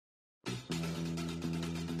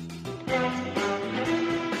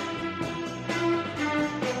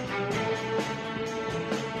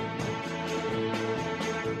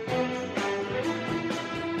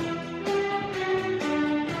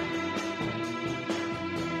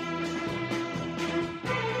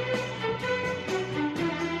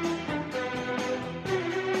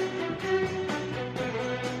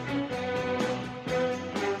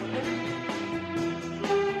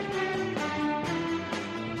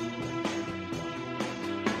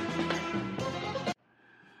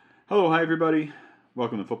Hello, hi everybody.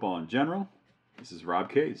 Welcome to Football in General. This is Rob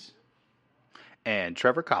Case. And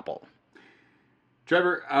Trevor Koppel.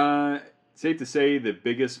 Trevor, safe to say the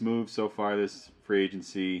biggest move so far this free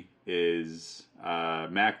agency is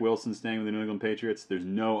Mack Wilson staying with the New England Patriots. There's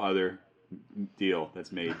no other deal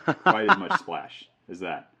that's made quite as much splash as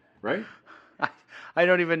that, right? I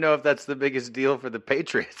don't even know if that's the biggest deal for the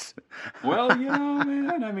Patriots. Well,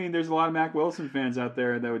 man, I mean, there's a lot of Mack Wilson fans out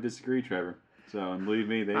there that would disagree, Trevor. So, and believe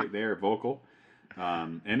me, they are vocal,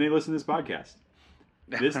 and they listen to this podcast.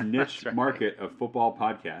 This niche right. market of football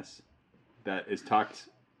podcasts that is talked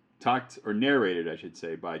or narrated, I should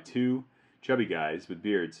say, by two chubby guys with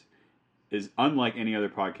beards is unlike any other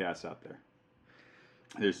podcast out there.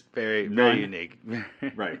 There's very unique.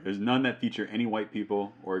 Right. There's none that feature any white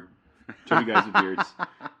people or chubby guys with beards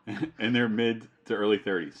in their mid to early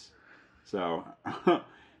 30s. So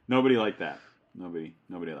nobody like that. Nobody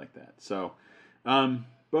like that. So,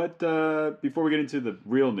 but before we get into the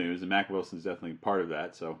real news, and Mack Wilson's definitely part of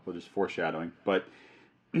that, so we're just foreshadowing. But,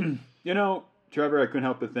 Trevor, I couldn't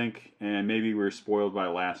help but think, and maybe we were spoiled by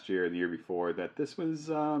last year or the year before, that this was,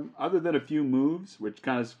 other than a few moves, which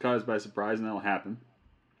kind of caused by surprise, and that'll happen.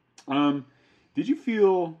 Did you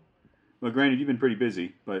feel, well, granted, you've been pretty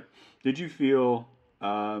busy, but did you feel,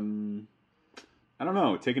 I don't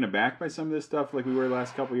know, taken aback by some of this stuff like we were the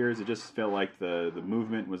last couple of years? It just felt like the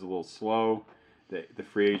movement was a little slow. The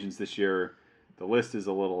free agents this year, the list is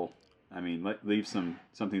a little, leaves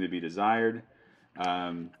something to be desired,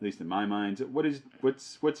 at least in my mind.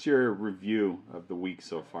 What's your review of the week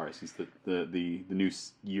so far since the new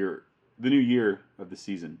year of the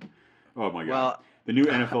season? Oh my God! Well, the new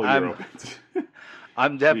NFL year opens.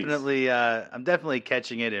 I'm definitely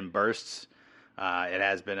catching it in bursts. It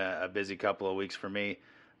has been a busy couple of weeks for me,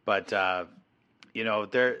 but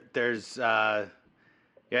there's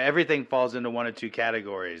everything falls into one of two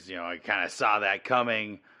categories. I kind of saw that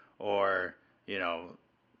coming, or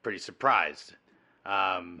pretty surprised.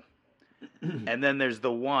 And then there's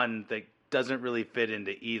the one that doesn't really fit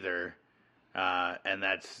into either, and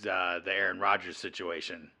that's the Aaron Rodgers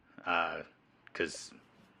situation. Because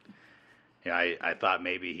I thought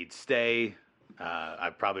maybe he'd stay. I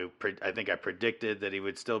think I predicted that he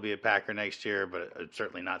would still be a Packer next year, but I'm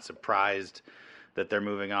certainly not surprised that they're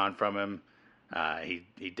moving on from him.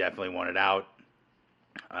 He definitely wanted out.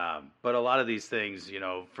 But a lot of these things,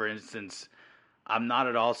 for instance, I'm not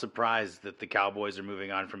at all surprised that the Cowboys are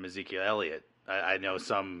moving on from Ezekiel Elliott. I know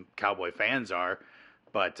some Cowboy fans are,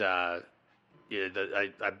 but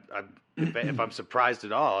if I'm surprised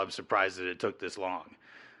at all, I'm surprised that it took this long.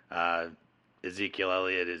 Ezekiel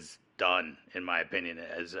Elliott is done, in my opinion,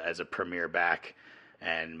 as a premier back,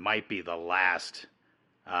 and might be the last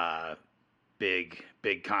big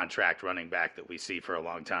contract running back that we see for a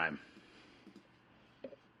long time.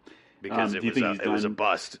 Because it was a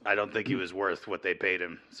bust. I don't think he was worth what they paid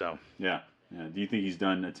him. So yeah. Do you think he's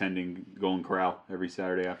done attending Golden Corral every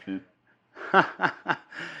Saturday afternoon?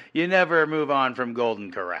 You never move on from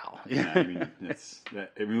Golden Corral. Yeah,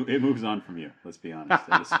 it moves on from you. Let's be honest.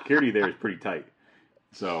 And the security there is pretty tight.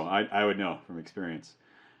 So I would know from experience.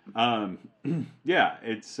 Yeah,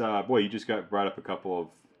 it's boy. You just brought up a couple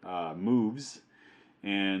of moves,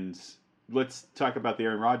 and let's talk about the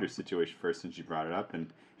Aaron Rodgers situation first, since you brought it up.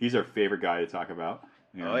 And he's our favorite guy to talk about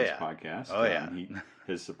on this podcast. Oh yeah, he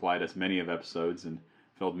has supplied us many of episodes and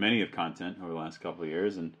filled many of content over the last couple of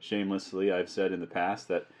years. And shamelessly, I've said in the past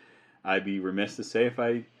that I'd be remiss to say if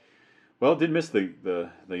I did miss the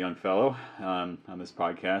young fellow on this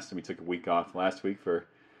podcast, and we took a week off last week for a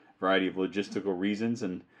variety of logistical reasons.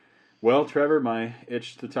 And well, Trevor, my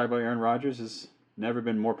itch to talk about Aaron Rodgers has never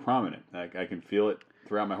been more prominent. I can feel it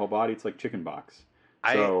throughout my whole body. It's like chicken pox.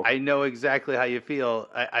 So, I know exactly how you feel.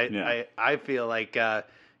 I feel like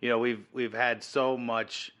we've had so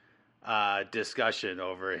much discussion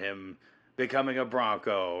over him becoming a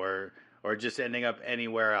Bronco or just ending up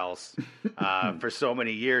anywhere else for so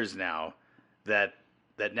many years now that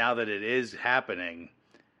now that it is happening,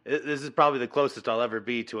 this is probably the closest I'll ever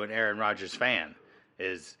be to an Aaron Rodgers fan.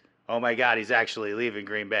 Is, oh my God, he's actually leaving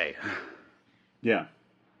Green Bay. Yeah.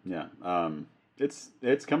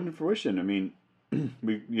 It's coming to fruition. I mean,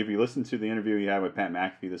 if you listen to the interview you had with Pat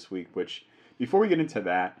McAfee this week, which, before we get into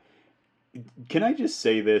that, can I just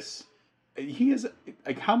say this? He is,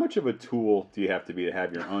 like, how much of a tool do you have to be to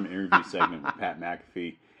have your own interview segment with Pat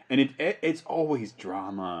McAfee? And it's always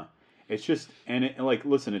drama. It's just,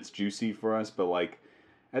 listen, it's juicy for us, but like,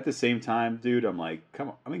 at the same time, dude, I'm like,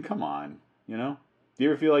 come on, Do you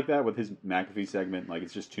ever feel like that with his McAfee segment? Like,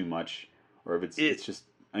 it's just too much, or if it's just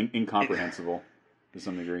incomprehensible to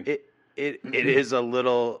some degree? It is a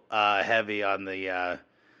little heavy on the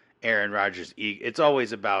Aaron Rodgers' ego. It's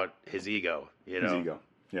always about his ego, His ego,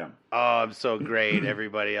 yeah. Oh, I'm so great.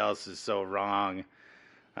 Everybody else is so wrong.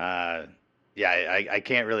 I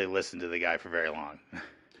can't really listen to the guy for very long.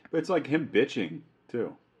 But it's like him bitching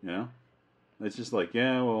too, It's just like,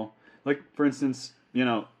 yeah, well, like for instance,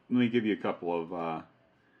 let me give you a couple of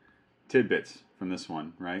tidbits from this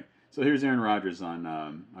one, right? So here's Aaron Rodgers on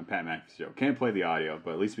Pat McAfee's show. Can't play the audio,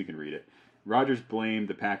 but at least we can read it. Rodgers blamed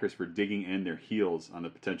the Packers for digging in their heels on the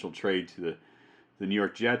potential trade to the New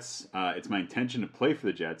York Jets. It's my intention to play for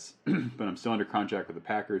the Jets, but I'm still under contract with the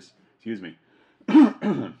Packers. Excuse me.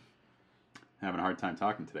 Having a hard time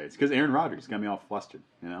talking today. It's because Aaron Rodgers got me all flustered,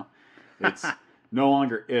 It's no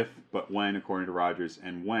longer if, but when, according to Rodgers,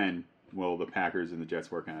 and when will the Packers and the Jets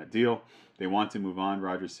work on a deal. They want to move on,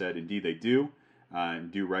 Rodgers said. Indeed, they do.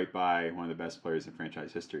 And do right by one of the best players in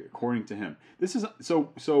franchise history, according to him. This is so.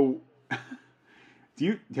 Can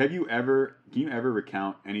you ever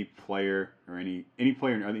recount any player or any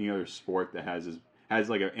player in any other sport that has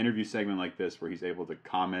like an interview segment like this where he's able to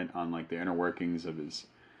comment on like the inner workings of his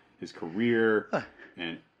career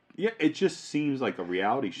and it just seems like a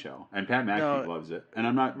reality show, and Pat McAfee loves it, and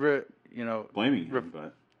I'm not blaming him,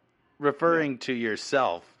 but referring to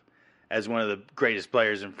yourself as one of the greatest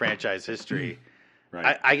players in franchise history.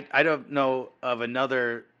 Right. I don't know of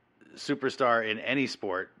another superstar in any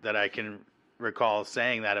sport that I can recall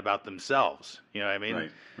saying that about themselves. You know what I mean?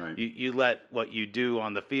 Right. You let what you do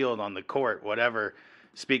on the field, on the court, whatever,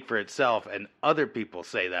 speak for itself, and other people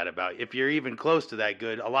say that about you. If you're even close to that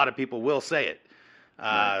good, a lot of people will say it.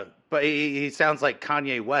 Right. But he sounds like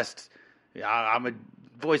Kanye West. I'm a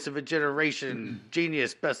voice of a generation,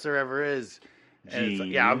 genius, best there ever is. And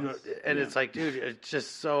it's like, dude, it's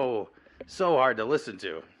just so hard to listen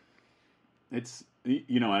to. It's,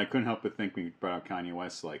 I couldn't help but think when you brought up Kanye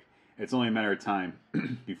West, like, it's only a matter of time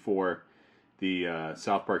before the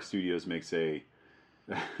South Park Studios makes an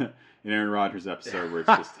Aaron Rodgers episode where it's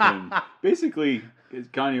just him. Basically, it's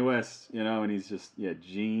Kanye West, and he's just,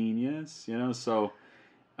 genius, so,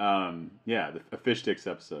 a fish sticks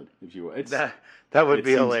episode, if you will. That would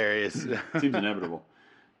be hilarious. Seems inevitable.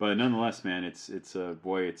 But nonetheless, man, it's a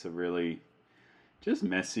really just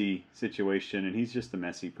messy situation, and he's just a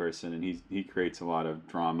messy person, and he creates a lot of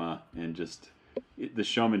drama, and just the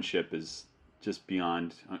showmanship is just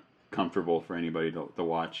beyond comfortable for anybody to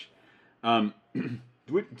watch. Do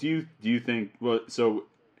you think? Well, so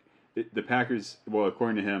the Packers, well,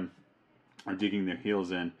 according to him, are digging their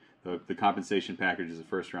heels in. The compensation package is a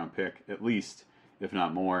first-round pick, at least, if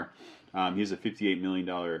not more. He has a $58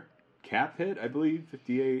 million cap hit, I believe.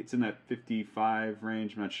 58. It's in that 55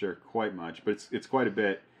 range. I'm not sure quite much, but it's quite a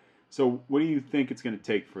bit. So what do you think it's going to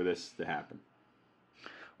take for this to happen?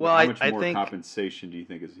 Well, how much I more think compensation do you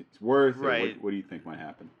think it's worth? Right. What do you think might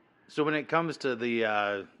happen? So when it comes to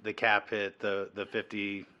the cap hit, the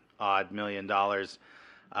 $50-odd million,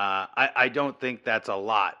 I don't think that's a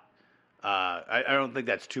lot. I don't think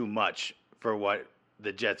that's too much for what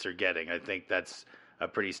the Jets are getting. I think that's a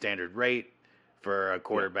pretty standard rate for a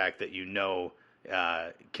quarterback that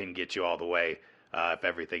can get you all the way if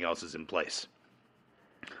everything else is in place.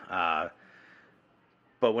 But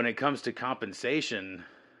when it comes to compensation,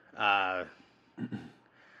 I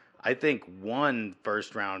think one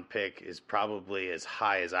first-round pick is probably as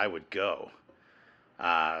high as I would go,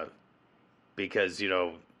 because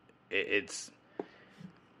it's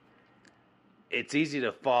easy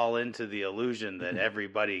to fall into the illusion that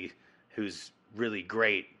everybody who's really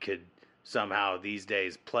great could somehow these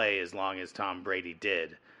days play as long as Tom Brady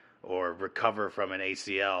did, or recover from an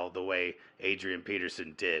ACL the way Adrian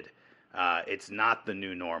Peterson did. It's not the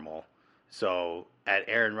new normal. So at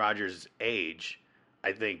Aaron Rodgers' age,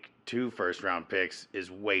 I think 2 first-round picks is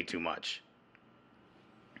way too much.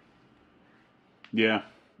 Yeah,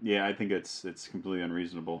 I think it's completely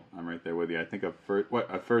unreasonable. I'm right there with you. I think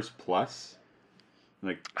a first plus,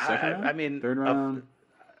 like second round, third round.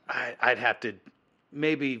 I'd have to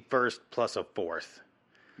maybe first plus a fourth.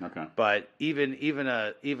 Okay. But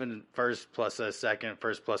even first plus a second,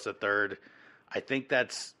 first plus a third, I think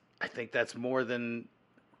that's more than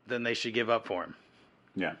they should give up for him.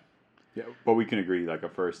 Yeah, but we can agree like a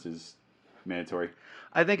first is mandatory.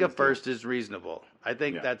 I think a first is reasonable. I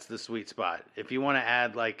think that's the sweet spot. If you want to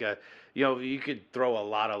add like you could throw a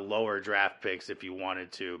lot of lower draft picks if you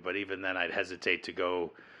wanted to, but even then I'd hesitate to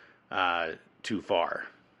go too far.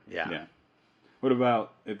 Yeah. What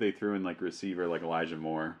about if they threw in like a receiver like Elijah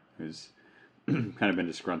Moore, who's kind of been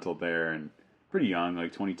disgruntled there and pretty young,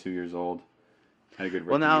 like 22 years old, had a good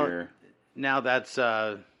rookie year. Now that's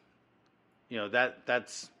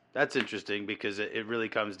that's interesting because it really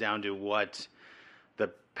comes down to what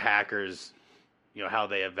the Packers how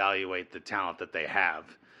they evaluate the talent that they have,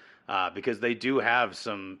 because they do have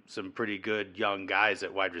some pretty good young guys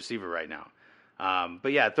at wide receiver right now.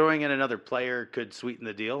 But yeah, throwing in another player could sweeten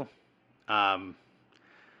the deal.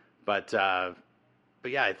 But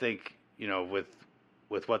yeah, I think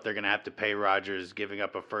with what they're going to have to pay Rodgers, giving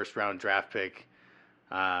up a first round draft pick,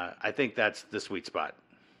 I think that's the sweet spot.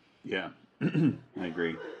 Yeah, I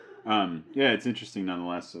agree. Yeah, it's interesting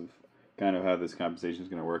nonetheless of kind of how this conversation is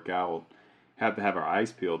going to work out. We'll have to have our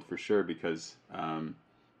eyes peeled for sure because,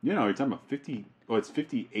 you're talking about 50. Oh, it's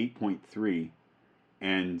 58.3,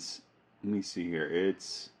 and let me see here.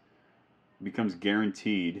 It becomes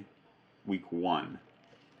guaranteed week 1.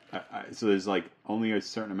 So there's like only a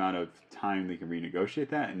certain amount of time they can renegotiate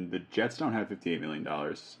that, and the Jets don't have $58 million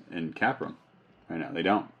in cap room right now. They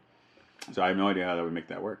don't. So I have no idea how that would make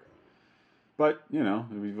that work. But,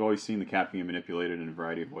 we've always seen the cap being manipulated in a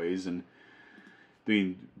variety of ways, and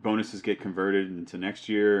the bonuses get converted into next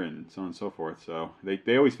year and so on and so forth. So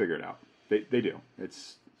they always figure it out. They do.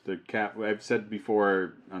 It's the cap. I've said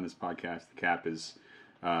before on this podcast, the cap is,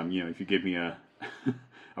 if you give me a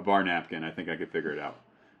a bar napkin, I think I could figure it out.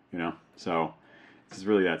 So it's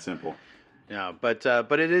really that simple. Yeah, but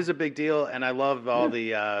it is a big deal, and I love all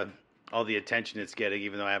the attention it's getting,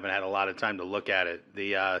 even though I haven't had a lot of time to look at it.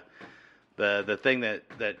 The thing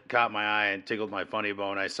that caught my eye and tickled my funny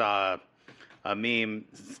bone, I saw a meme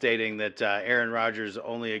stating that Aaron Rodgers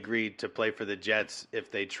only agreed to play for the Jets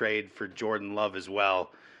if they trade for Jordan Love as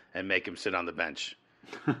well and make him sit on the bench.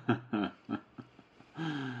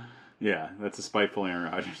 Yeah, that's a spiteful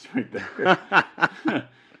Aaron Rodgers right there.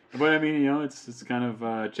 But I mean, it's kind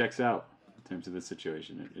of checks out in terms of this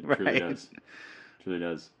situation. It right. Truly does. It really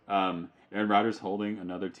does. Aaron Rodgers holding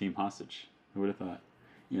another team hostage. Who would have thought?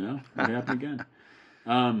 It might happen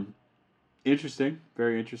again. Interesting,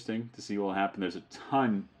 very interesting to see what will happen. There's a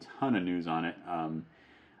ton of news on it on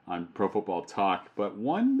Pro Football Talk, but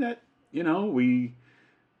one that we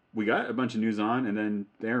got a bunch of news on, and then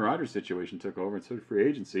the Aaron Rodgers situation took over, and so did free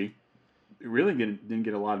agency. It really didn't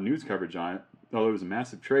get a lot of news coverage on it, although it was a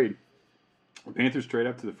massive trade. The Panthers trade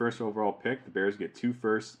up to the first overall pick. The Bears get 2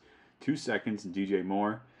 firsts, 2 seconds, and DJ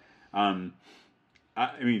Moore. I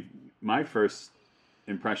mean, my first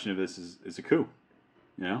impression of this is a coup.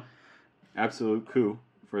 Absolute coup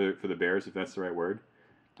for the Bears, if that's the right word.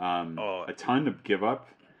 A ton to give up.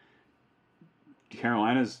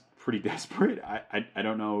 Carolina's pretty desperate. I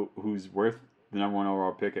don't know who's worth the number 1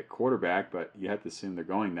 overall pick at quarterback, but you have to assume they're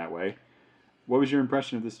going that way. What was your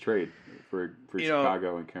impression of this trade for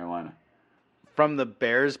Chicago and Carolina? From the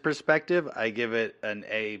Bears' perspective, I give it an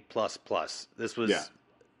A++. This was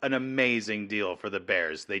an amazing deal for the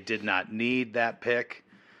Bears. They did not need that pick.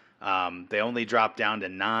 They only dropped down to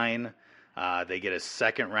 9. They get a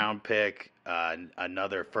second-round pick,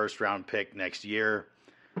 another first-round pick next year,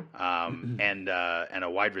 and a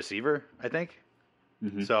wide receiver, I think.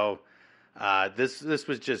 Mm-hmm. So this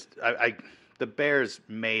was just the Bears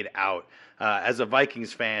made out. As a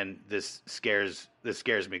Vikings fan, this scares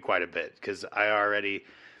me quite a bit because I already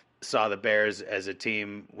saw the Bears as a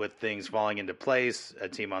team with things falling into place, a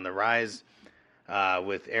team on the rise,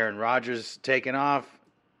 with Aaron Rodgers taking off.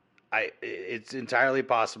 It's entirely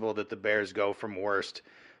possible that the Bears go from worst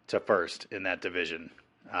to first in that division.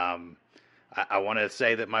 I want to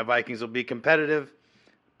say that my Vikings will be competitive,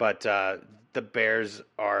 but the Bears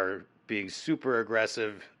are being super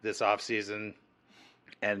aggressive this offseason.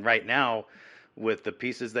 And right now, with the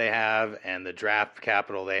pieces they have and the draft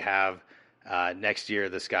capital they have, next year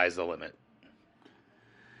the sky's the limit.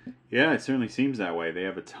 Yeah, it certainly seems that way. They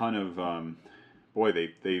have a ton of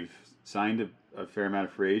they've signed a fair amount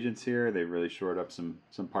of free agents here. They really shored up some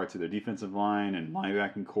parts of their defensive line and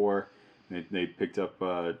linebacking core. They picked up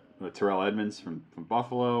Terrell Edmonds from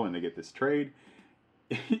Buffalo, and they get this trade.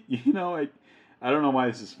 I don't know why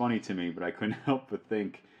this is funny to me, but I couldn't help but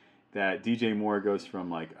think that DJ Moore goes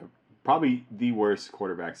from probably the worst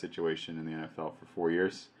quarterback situation in the NFL for 4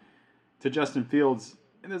 years to Justin Fields.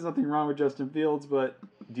 And there's nothing wrong with Justin Fields, but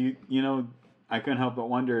I couldn't help but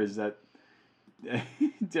wonder, is that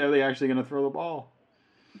are they actually going to throw the ball?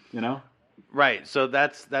 Right. So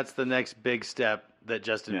that's the next big step that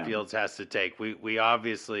Justin Fields has to take. We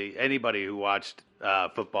obviously, anybody who watched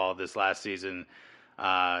football this last season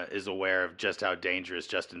is aware of just how dangerous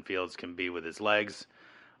Justin Fields can be with his legs.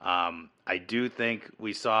 I do think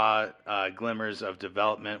we saw glimmers of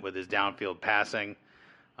development with his downfield passing.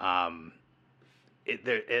 At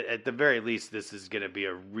the very least, this is going to be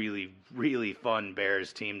a really, really fun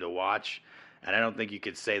Bears team to watch. And I don't think you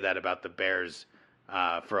could say that about the Bears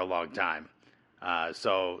for a long time.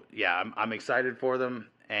 So yeah, I'm excited for them,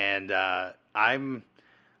 and I'm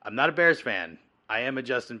not a Bears fan. am a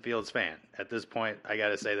Justin Fields fan. At this point, I got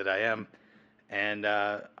to say that I am. And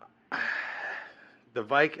the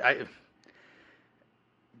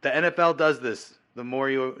NFL does this. The more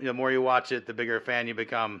you watch it, the bigger a fan you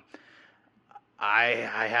become.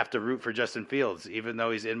 I have to root for Justin Fields, even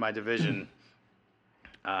though he's in my division.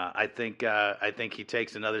 I think he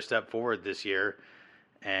takes another step forward this year,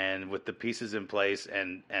 and with the pieces in place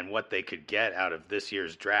and what they could get out of this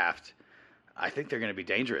year's draft, I think they're going to be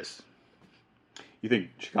dangerous. You think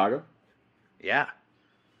Chicago? Yeah.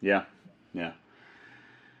 Yeah.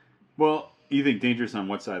 Well, you think dangerous on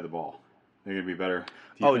what side of the ball? They're going to be better.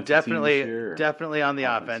 Oh, definitely on the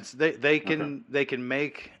offense. They can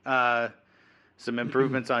make some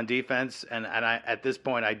improvements on defense, and I at this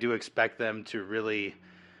point I do expect them to really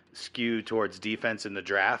skew towards defense in the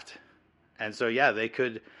draft. And so yeah, they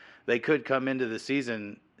could come into the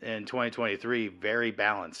season in 2023 very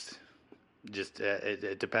balanced. Just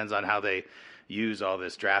it depends on how they use all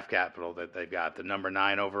this draft capital that they've got. The number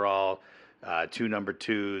 9 overall, 2 number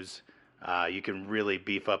 2s. You can really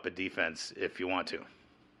beef up a defense if you want to.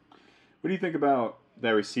 What do you think about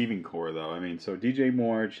that receiving core, though? I mean, so DJ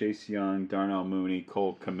Moore, Chase Young, Darnell Mooney,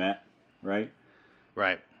 Cole Kmet, right?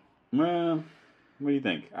 Right. Well, what do you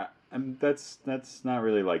think? That's not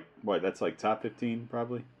really like what? That's like top 15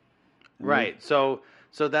 probably. Right. So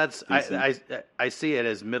that's I see it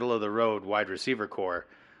as middle of the road wide receiver core.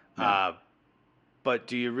 Yeah. But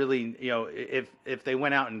do you really, if they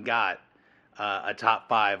went out and got a top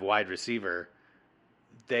 5 wide receiver,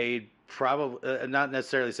 they'd probably not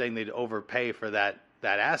necessarily saying they'd overpay for that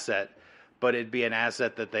asset, but it'd be an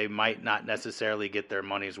asset that they might not necessarily get their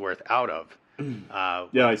money's worth out of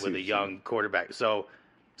with a young quarterback. So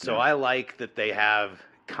I like that they have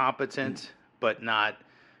competent but not,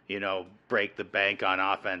 break the bank on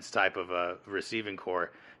offense type of a receiving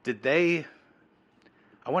core. I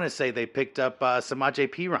want to say they picked up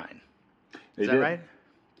Samaje Perine. Is that right?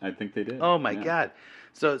 I think they did. Oh, my God.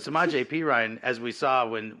 So Samaje Perine, as we saw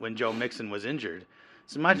when Joe Mixon was injured,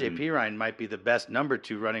 Samaje Perine might be the best number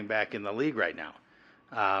 2 running back in the league right now.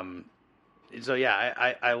 So,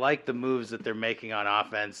 yeah, I like the moves that they're making on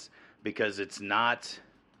offense because it's not –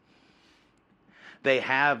 they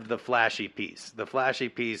have the flashy piece. The flashy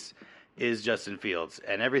piece is Justin Fields,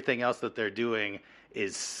 and everything else that they're doing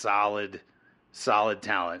is solid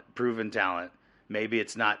talent, proven talent. Maybe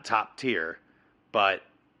it's not top tier, but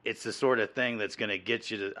 – it's the sort of thing that's going to get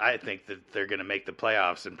you to. I think that they're going to make the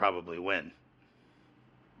playoffs and probably win.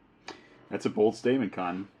 That's a bold statement,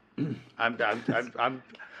 Con. I'm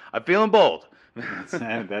feeling bold.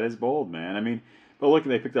 That is bold, man. I mean, but look,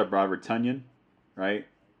 they picked up Robert Tonyan, right?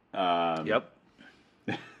 Yep.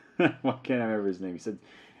 Why can't I remember his name? He said,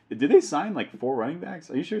 "Did they sign like 4 running backs?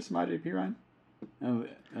 Are you sure Samaje Perine?" I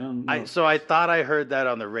don't know. So I thought I heard that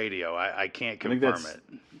on the radio. I can't confirm it.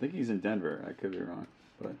 I think he's in Denver. I could be wrong.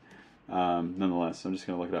 But nonetheless, I'm just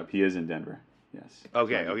going to look it up. He is in Denver. Yes.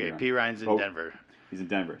 Okay. Perine's in Denver. He's in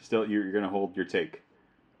Denver. Still, you're going to hold your take,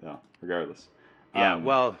 though, regardless. Yeah,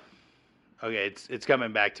 okay, it's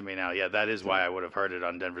coming back to me now. Yeah, that is why I would have heard it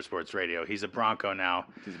on Denver Sports Radio. He's a Bronco now.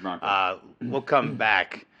 He's a Bronco. We'll come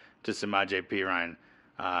back to Samaje Perine.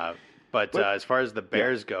 But as far as the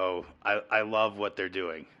Bears go, I love what they're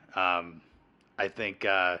doing. I think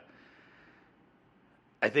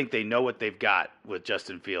they know what they've got with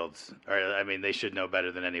Justin Fields. They should know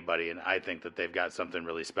better than anybody, and I think that they've got something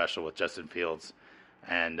really special with Justin Fields.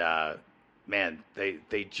 And, man, they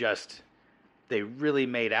really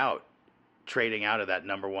made out trading out of that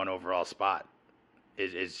number 1 overall spot.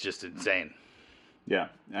 It's just insane. Yeah.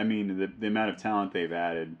 I mean, the amount of talent they've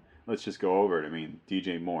added, let's just go over it. I mean,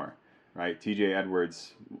 DJ Moore, right? TJ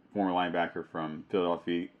Edwards, former linebacker from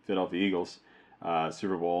Philadelphia Eagles,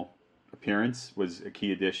 Super Bowl appearance, was a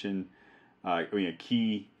key addition. A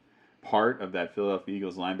key part of that Philadelphia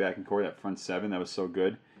Eagles linebacking core, that front 7 that was so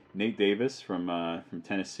good. Nate Davis from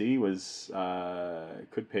Tennessee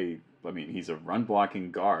could pay. I mean, he's a run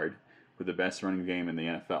blocking guard with the best running game in the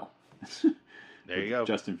NFL. There you go.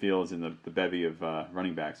 Justin Fields and the bevy of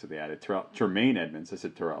running backs that they added. Tremaine Edmonds. I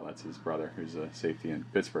said Terrell. That's his brother, who's a safety in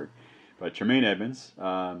Pittsburgh. But Tremaine Edmonds,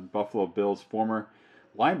 Buffalo Bills former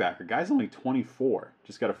linebacker. Guy's only 24.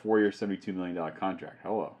 Just got a 4-year, $72 million contract.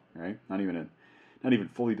 Hello, right? Not even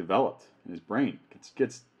fully developed in his brain.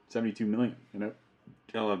 Gets $72 million.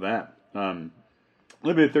 I love that.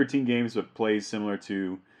 Limited 13 games, but plays similar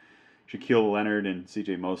to Shaquille Leonard and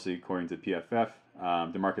C.J. Mosley, according to PFF.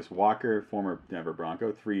 DeMarcus Walker, former Denver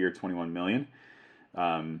Bronco, 3-year, $21 million.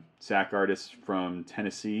 Sack artist from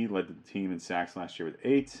Tennessee, led the team in sacks last year with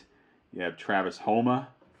 8. You have Travis Homa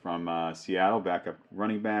from Seattle, backup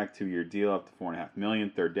running back, 2-year deal up to $4.5 million.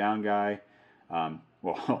 Third down guy.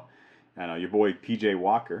 Well, I know your boy P.J.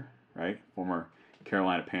 Walker, right? Former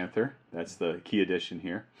Carolina Panther. That's the key addition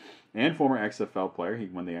here. And former XFL player. He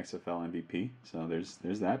won the XFL MVP. So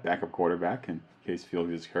there's that. Backup quarterback in case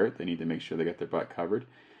Fields is hurt. They need to make sure they get their butt covered.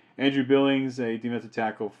 Andrew Billings, a defensive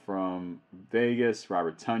tackle from Vegas.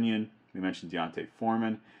 Robert Tonyan. We mentioned Deontay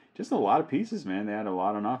Foreman. Just a lot of pieces, man. They had a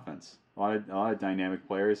lot on offense. A lot of dynamic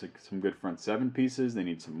players. Like some good front seven pieces. They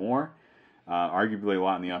need some more. Arguably a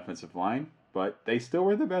lot in the offensive line. But they still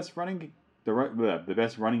were the best the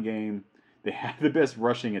best running game. They had the best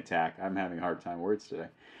rushing attack. I'm having a hard time with words today.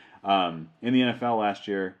 In the NFL last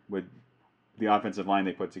year with the offensive line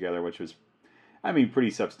they put together, which was,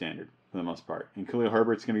 pretty substandard for the most part. And Khalil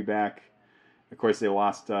Herbert's going to be back. Of course, they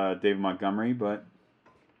lost David Montgomery, but,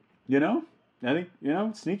 I think,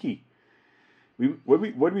 sneaky. What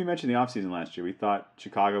did we mention in the offseason last year? We thought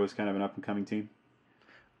Chicago was kind of an up-and-coming team.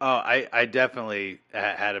 Oh, I definitely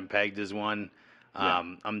had him pegged as one.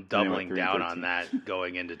 I'm doubling down on that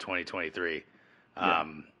going into 2023.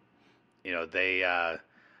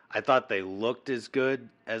 I thought they looked as good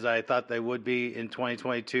as I thought they would be in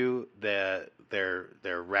 2022. Their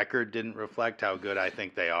record didn't reflect how good I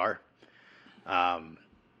think they are.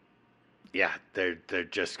 They're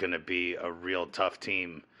just going to be a real tough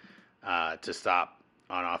team to stop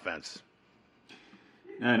on offense.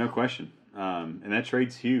 No question. And that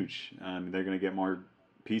trade's huge. They're going to get more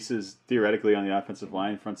pieces theoretically on the offensive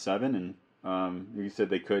line, front seven, and you said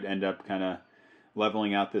they could end up kind of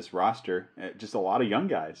leveling out this roster. Just a lot of young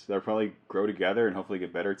guys that'll probably grow together and hopefully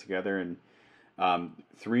get better together. And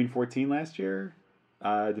 3-14 last year,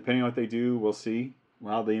 depending on what they do, we'll see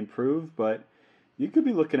how they improve. But you could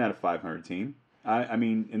be looking at a 500 team.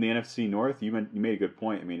 In the NFC North, you made a good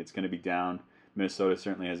point. It's going to be down. Minnesota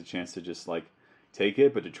certainly has a chance to just take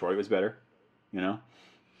it, but Detroit was better. Detroit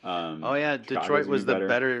was the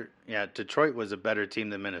better. Yeah, Detroit was a better team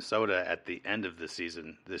than Minnesota at the end of the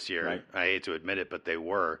season this year. Right. I hate to admit it, but they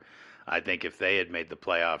were. I think if they had made the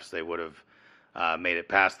playoffs, they would have made it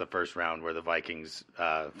past the first round where the Vikings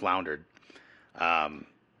floundered. I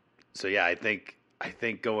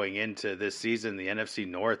think going into this season, the NFC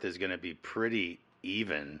North is going to be pretty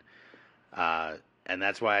even, and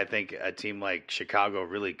that's why I think a team like Chicago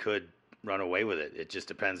really could run away with it. It just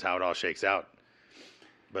depends how it all shakes out.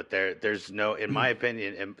 But there's no, in my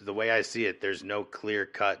opinion, and the way I see it, there's no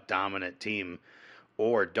clear-cut dominant team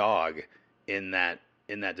or dog in that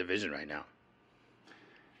division right now.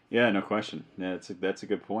 Yeah, no question. Yeah, that's a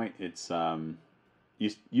good point. It's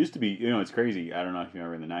used to be, it's crazy. I don't know if you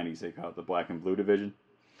remember in the 90s, they called it the black and blue division.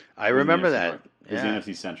 I remember that. It was the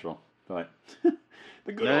NFC Central. But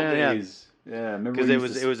the good old days. Yeah, because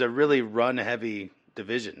it was a really run-heavy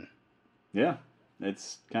division. Yeah,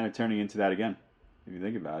 it's kind of turning into that again, if you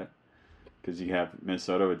think about it. Because you have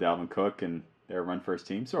Minnesota with Dalvin Cook, and they're a run-first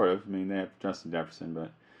team, sort of. They have Justin Jefferson,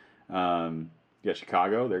 but you got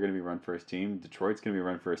Chicago. They're going to be run-first team. Detroit's going to be a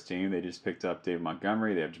run-first team. They just picked up David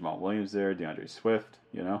Montgomery. They have Jamal Williams there, DeAndre Swift,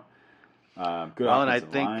 good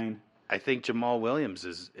offensive line. I think Jamal Williams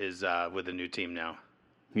is with a new team now.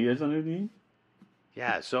 He is on a new team?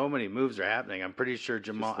 Yeah, so many moves are happening. I'm pretty sure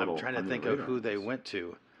Jamal. I'm trying to think of who they went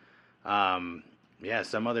to.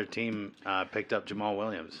 Some other team picked up Jamal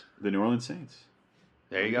Williams. The New Orleans Saints.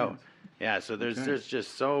 There you go. Yeah, so there's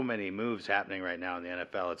just so many moves happening right now in the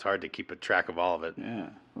NFL. It's hard to keep a track of all of it. Yeah,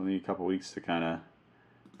 we'll need a couple weeks to kind of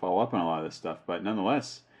follow up on a lot of this stuff. But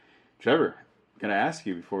nonetheless, Trevor, got to ask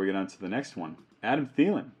you before we get on to the next one. Adam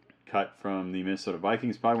Thielen, cut from the Minnesota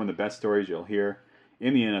Vikings. Probably one of the best stories you'll hear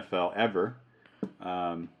in the NFL ever.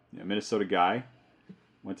 Minnesota guy.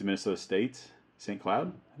 Went to Minnesota State. St.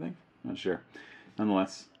 Cloud, I think. Not sure.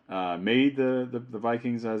 Nonetheless, made the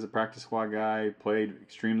Vikings as a practice squad guy. Played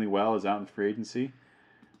extremely well. Is out in free agency.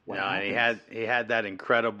 And he had that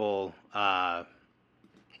incredible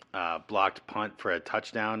blocked punt for a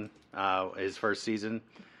touchdown his first season.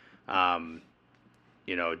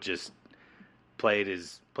 Just played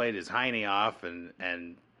his hiney off and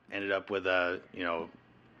ended up with a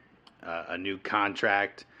new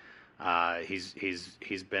contract.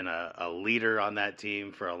 He's been a leader on that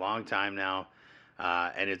team for a long time now,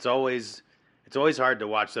 and it's always hard to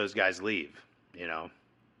watch those guys leave,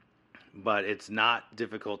 But it's not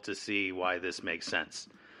difficult to see why this makes sense,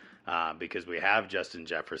 because we have Justin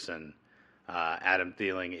Jefferson. Adam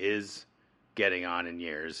Thielen is getting on in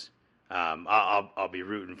years. I'll be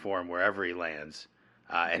rooting for him wherever he lands,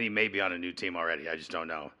 and he may be on a new team already. I just don't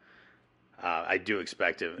know. I do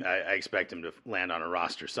expect him. I expect him to land on a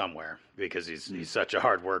roster somewhere because he's such a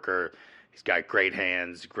hard worker. He's got great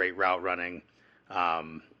hands, great route running.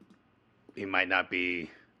 He might not be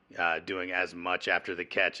doing as much after the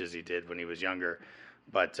catch as he did when he was younger.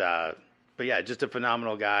 But yeah, just a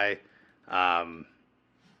phenomenal guy.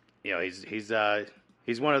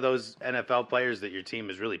 He's one of those NFL players that your team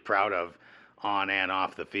is really proud of on and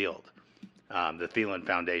off the field. The Thielen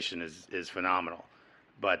Foundation is phenomenal.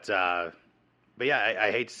 But yeah,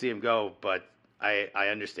 I hate to see him go, but I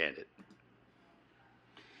understand it.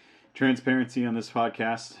 Transparency on this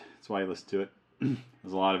podcast. That's why I listen to it.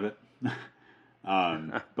 There's a lot of it.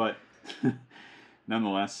 But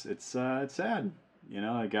nonetheless, it's sad.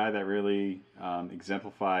 A guy that really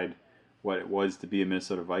exemplified what it was to be a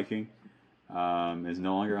Minnesota Viking is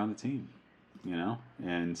no longer on the team.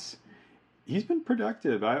 And he's been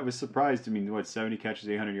productive. I was surprised. 70 catches,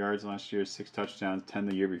 800 yards last year, 6 touchdowns, 10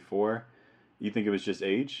 the year before. You think it was just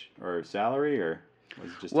age or salary, or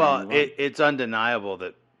was it just? Well, it's undeniable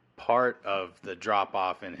that part of the drop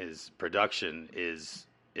off in his production is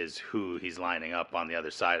who he's lining up on the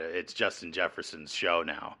other side. It's Justin Jefferson's show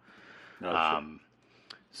now.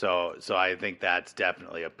 So I think that's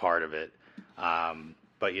definitely a part of it.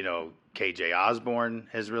 But KJ Osborne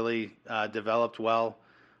has really developed well.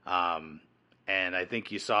 And I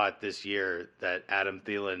think you saw it this year that Adam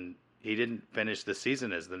Thielen, he didn't finish the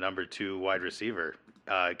season as the number 2 wide receiver.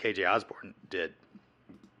 KJ Osborne did.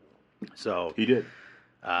 So he did.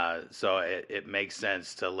 So it makes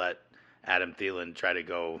sense to let Adam Thielen try to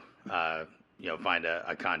go, find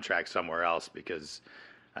a contract somewhere else, because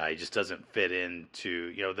he just doesn't fit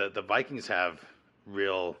into, the Vikings have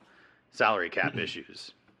real salary cap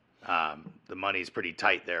issues. The money's pretty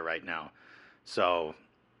tight there right now. So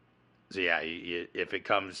yeah, if it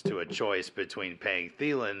comes to a choice between paying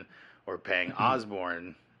Thielen or paying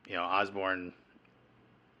Osborne, Osborne,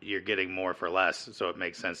 you're getting more for less, so it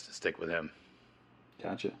makes sense to stick with him.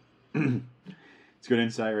 Gotcha. It's good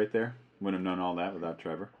insight right there. Wouldn't have known all that without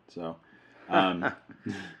Trevor. So, let's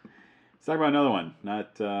talk about another one.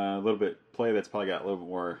 Not a little bit play that's probably got a little bit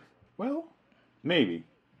more. Well, maybe,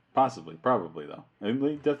 possibly, probably though.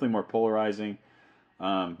 Definitely more polarizing.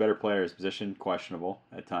 Better player his position, questionable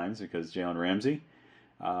at times, because Jalen Ramsey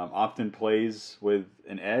often plays with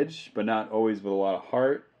an edge, but not always with a lot of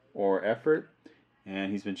heart or effort.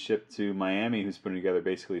 And he's been shipped to Miami, who's putting together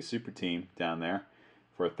basically a super team down there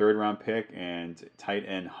for a 3rd-round pick and tight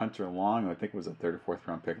end Hunter Long, who I think was a 3rd or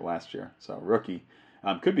 4th-round pick last year. So rookie,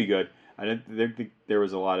 could be good. I think there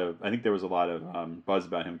was a lot of buzz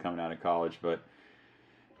about him coming out of college, but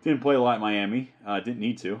didn't play a lot in Miami. Didn't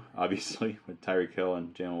need to, obviously, with Tyreek Hill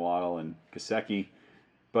and Jalen Waddle and Gesicki.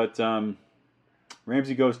 But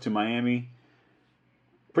Ramsey goes to Miami.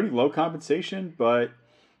 Pretty low compensation, but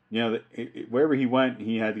wherever he went,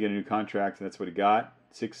 he had to get a new contract, and that's what he got.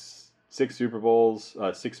 Six Super Bowls,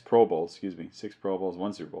 6 Pro Bowls, 6 Pro Bowls,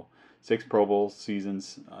 1 Super Bowl, 6 Pro Bowl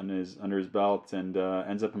seasons under his belt, and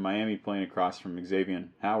ends up in Miami playing across from Xavier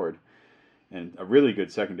Howard, and a really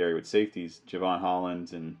good secondary with safeties, Javon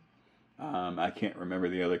Holland, and I can't remember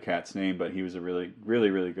the other cat's name, but he was a really, really,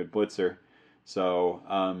 really good blitzer. So,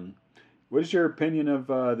 what is your opinion of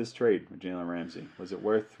this trade with Jalen Ramsey? Was it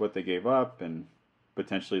worth what they gave up, and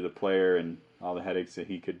potentially the player and all the headaches that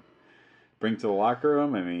he could bring to the locker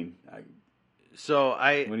room? What do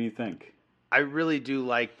you think? I really do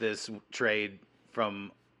like this trade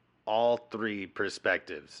from all 3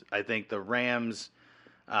 perspectives. I think the Rams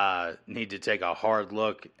need to take a hard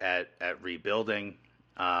look at rebuilding.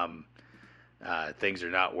 Things are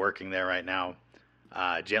not working there right now.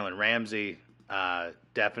 Jalen Ramsey,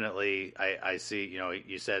 definitely, I see,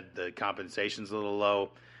 you said the compensation's a little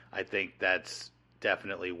low. I think that's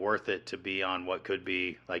definitely worth it to be on what could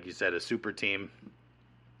be, like you said, a super team.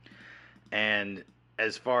 And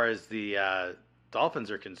as far as the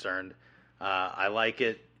Dolphins are concerned, I like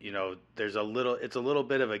it. It's a little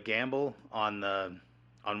bit of a gamble on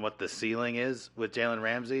what the ceiling is with Jalen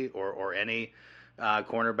Ramsey or any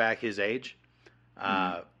cornerback his age.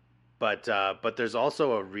 But there's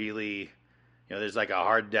also a really, there's like a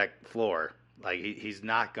hard deck floor. Like he's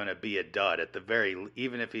not going to be a dud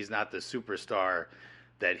even if he's not the superstar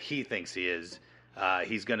that he thinks he is.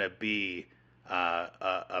 He's going to be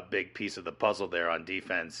a big piece of the puzzle there on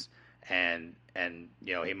defense, and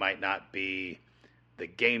he might not be the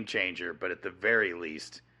game changer, but at the very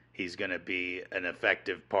least, he's going to be an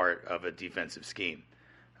effective part of a defensive scheme.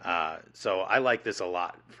 So I like this a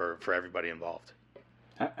lot for everybody involved.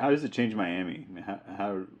 How does it change Miami?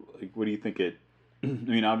 What do you think it?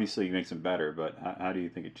 Obviously it makes them better, but how do you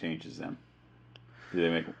think it changes them? Do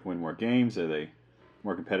they win more games? Are they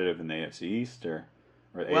more competitive than the AFC East or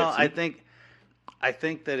the well, AFC? I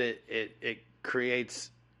think that it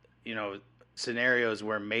creates scenarios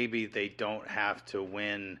where maybe they don't have to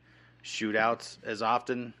win shootouts as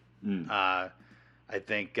often. I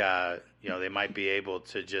think they might be able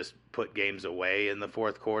to just put games away in the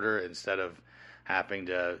fourth quarter instead of having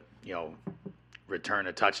to return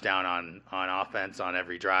a touchdown on offense on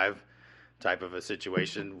every drive type of a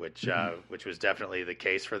situation, which was definitely the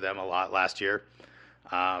case for them a lot last year.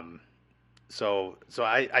 So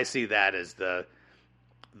I see that as the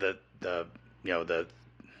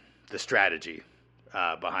strategy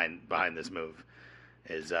behind this move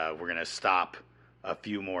is we're going to stop a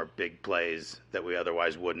few more big plays that we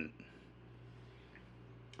otherwise wouldn't.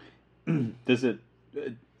 Does it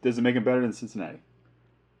make them better than Cincinnati?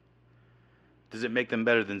 Does it make them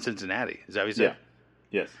better than Cincinnati? Is that what you said?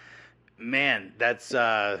 Yeah. Yes. Man, that's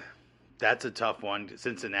a tough one.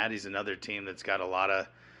 Cincinnati's another team that's got a lot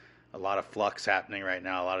of flux happening right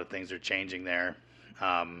now. A lot of things are changing there.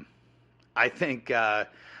 I think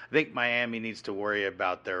Miami needs to worry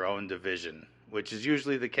about their own division, which is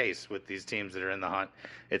usually the case with these teams that are in the hunt.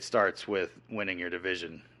 It starts with winning your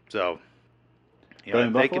division. So,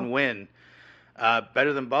 if they can win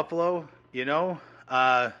better than Buffalo,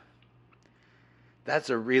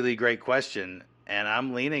 that's a really great question, and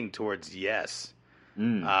I'm leaning towards yes.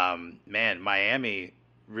 Miami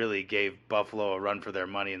really gave Buffalo a run for their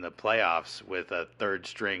money in the playoffs with a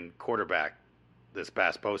third-string quarterback this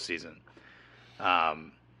past postseason.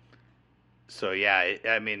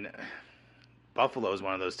 Buffalo is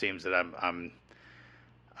one of those teams that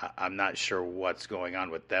I'm not sure what's going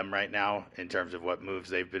on with them right now in terms of what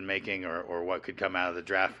moves they've been making or what could come out of the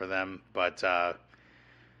draft for them. But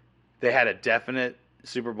they had a definite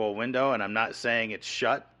Super Bowl window, and I'm not saying it's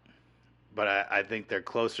shut, but I think they're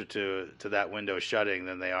closer to that window shutting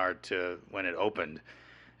than they are to when it opened.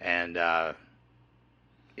 And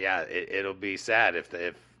it'll be sad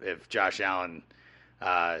if Josh Allen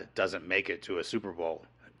doesn't make it to a Super Bowl.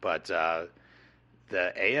 But the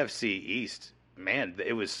AFC East, man,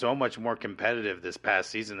 it was so much more competitive this past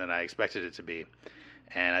season than I expected it to be.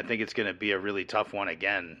 And I think it's going to be a really tough one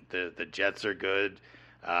again. The Jets are good.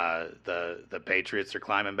 The Patriots are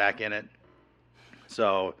climbing back in it.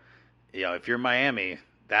 So, if you're Miami,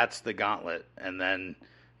 that's the gauntlet. And then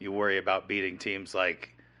you worry about beating teams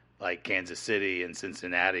like Kansas City and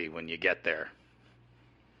Cincinnati when you get there.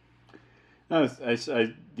 No,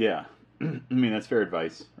 yeah. I mean, that's fair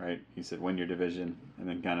advice, right? You said win your division and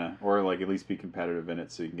then or at least be competitive in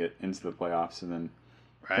it so you can get into the playoffs and then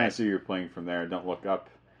kind of see you're playing from there. Don't look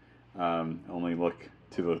up. Only look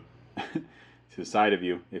to the to the side of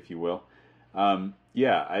you, if you will.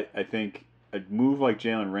 I think a move like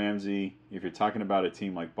Jalen Ramsey, if you're talking about a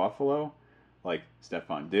team like Buffalo, like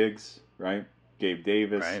Stephon Diggs, right? Gabe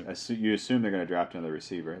Davis, right. You assume they're going to draft another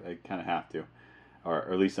receiver. They kind of have to,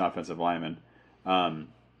 or at least an offensive lineman.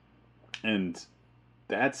 And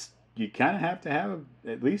that's, you kind of have to have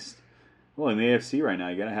at least, in the AFC right now,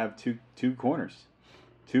 you got to have two corners,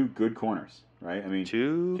 two good corners, right? I mean,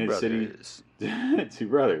 two brothers. Two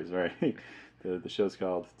brothers, right? The show's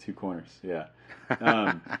called Two Corners, yeah.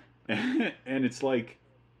 And it's like,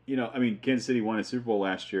 Kansas City won a Super Bowl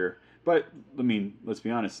last year, but let's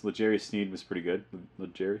be honest, L'Jarius Sneed was pretty good.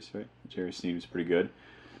 L'Jarius Sneed was pretty good.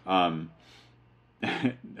 Obviously,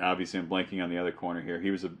 I'm blanking on the other corner here.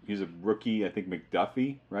 He was a rookie, I think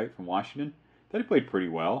McDuffie, right, from Washington. Thought he played pretty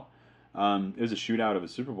well. It was a shootout of a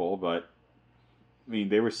Super Bowl, but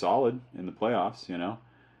they were solid in the playoffs.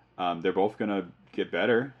 They're both gonna get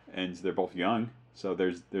better, and they're both young, so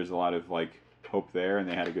there's a lot of hope there. And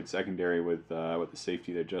they had a good secondary with the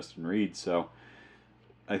safety there, Justin Reed. So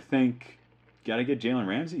I think gotta get Jalen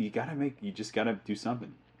Ramsey. You just gotta do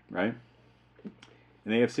something, right?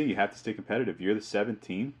 In the AFC, you have to stay competitive. You're the 7th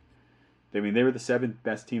team. They were the 7th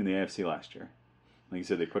best team in the AFC last year. Like you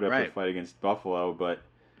said, they put up a fight against Buffalo, but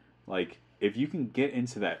if you can get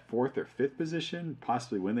into that 4th or 5th position,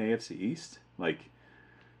 possibly win the AFC East,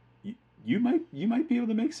 you might be able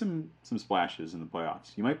to make some splashes in the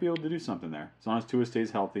playoffs. You might be able to do something there, as long as Tua stays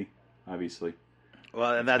healthy, obviously.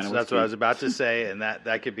 Well, and that's what I was about to say, and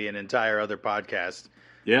that could be an entire other podcast.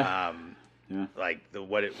 Yeah. Yeah. I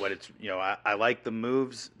like the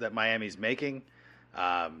moves that Miami's making.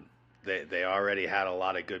 They already had a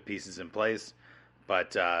lot of good pieces in place,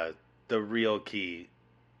 but the real key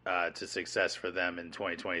to success for them in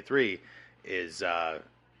 2023 is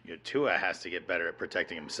Tua has to get better at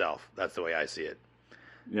protecting himself. That's the way I see it.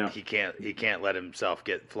 Yeah, he can't let himself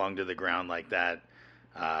get flung to the ground like that.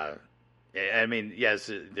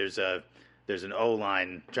 Yes, there's an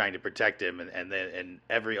O-line trying to protect him, and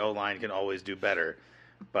every O-line can always do better.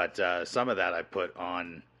 But some of that I put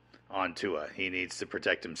on Tua. He needs to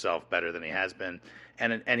protect himself better than he has been,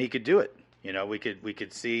 and he could do it. We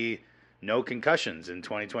could see no concussions in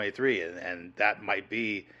 2023, and that might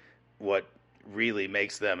be what really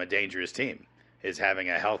makes them a dangerous team is having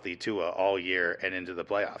a healthy Tua all year and into the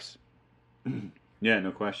playoffs. Yeah,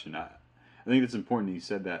 no question. I think it's important that you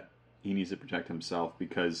said that he needs to protect himself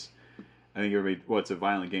because I think everybody, well, it's a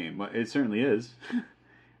violent game. Well, it certainly is,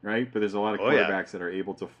 right? But there's a lot of quarterbacks that are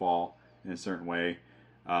able to fall in a certain way,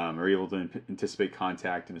 are able to anticipate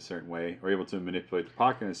contact in a certain way, or able to manipulate the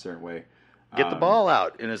pocket in a certain way. Get the ball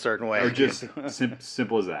out in a certain way. Or just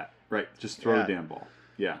simple as that, right? Just throw the damn ball.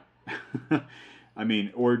 Yeah. I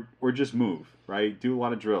mean, or just move, right? Do a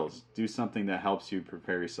lot of drills. Do something that helps you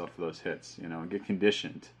prepare yourself for those hits, and get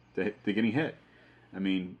conditioned to getting hit. I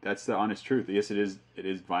mean, that's the honest truth. Yes, it is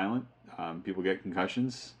violent. People get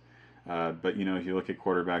concussions. But, if you look at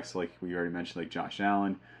quarterbacks like we already mentioned, like Josh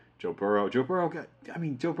Allen, Joe Burrow. Joe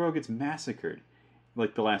Burrow gets massacred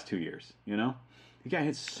like the last 2 years, He got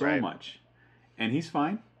hit so much. And he's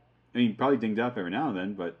fine. I mean, probably dinged up every now and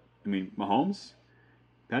then, but, I mean,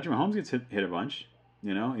 Patrick Mahomes gets hit a bunch.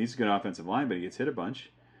 He's a good offensive line, but he gets hit a bunch.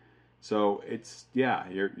 So it's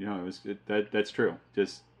that's true.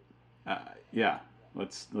 Just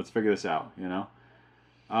let's figure this out.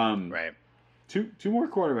 Right. Two more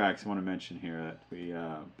quarterbacks I want to mention here that we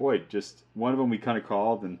just one of them we kind of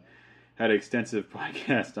called and had an extensive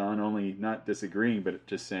podcast on, only not disagreeing, but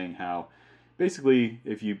just saying how basically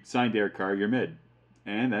if you sign Derek Carr, you're mid,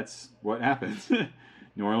 and that's what happens.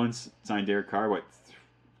 New Orleans signed Derek Carr,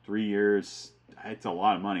 3 years? It's a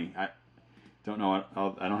lot of money. I don't know.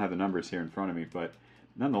 I don't have the numbers here in front of me, but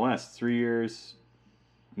nonetheless, 3 years,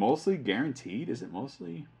 mostly guaranteed. Is it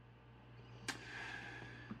mostly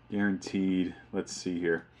guaranteed? Let's see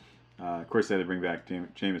here. Of course, they had to bring back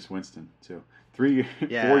Jameis Winston too. 4 years.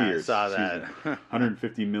 I saw that.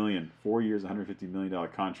 150 million. 4 years, $150 million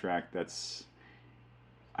contract. That's.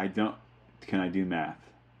 Can I do math?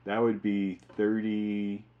 That would be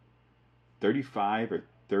 35 or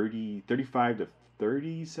 35 to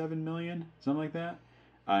 37 million, something like that.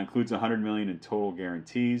 Includes 100 million in total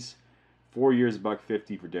guarantees. 4 years,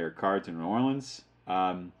 $150 for Derek Carr to New Orleans.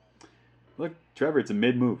 Look, Trevor, it's a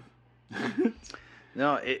mid move.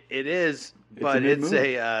 No, it is, but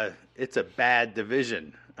it's a bad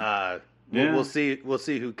division. We'll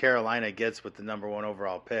see who Carolina gets with the number 1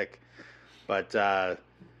 overall pick. But the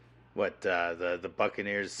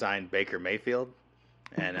Buccaneers signed Baker Mayfield,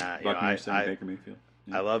 and Buccaneers signed Baker Mayfield.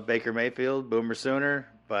 Yeah. I love Baker Mayfield, Boomer Sooner,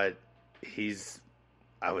 but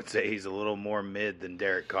I would say he's a little more mid than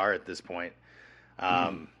Derek Carr at this point.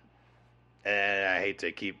 And I hate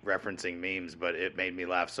to keep referencing memes, but it made me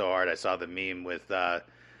laugh so hard. I saw the meme with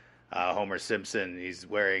Homer Simpson. He's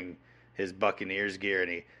wearing his Buccaneers gear,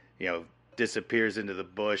 and he disappears into the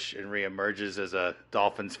bush and reemerges as a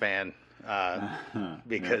Dolphins fan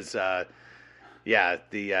because the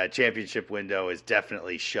championship window is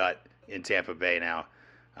definitely shut in Tampa Bay now.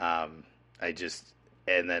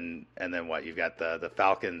 And then what? You've got the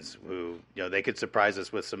Falcons, who they could surprise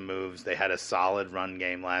us with some moves. They had a solid run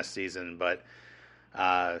game last season, but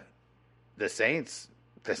the Saints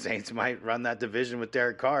might run that division with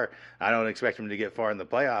Derek Carr. I don't expect him to get far in the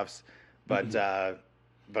playoffs, but I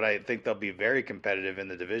think they'll be very competitive in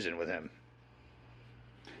the division with him.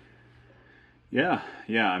 Yeah.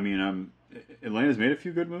 I mean, Atlanta's made a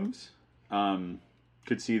few good moves.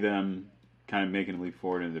 Could see them kind of making a leap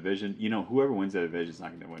forward in the division. Whoever wins that division is not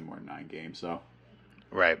going to win more than 9 games, so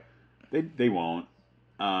right, they won't.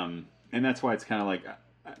 And that's why it's kind of like,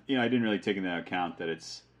 I didn't really take into account that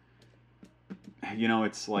it's,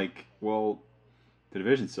 it's like, well, the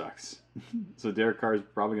division sucks, so Derek Carr is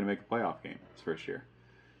probably going to make a playoff game his first year.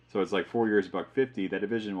 So it's like 4 years, $150. That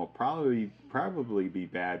division will probably be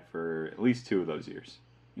bad for at least 2 of those years.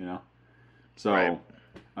 So. Right.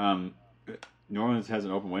 New Orleans has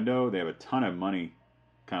an open window. They have a ton of money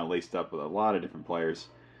kind of laced up with a lot of different players.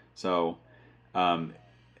 So, it's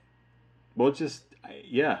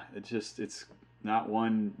not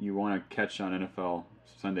one you want to catch on NFL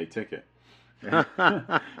Sunday Ticket. Or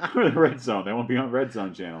the Red Zone. They won't be on Red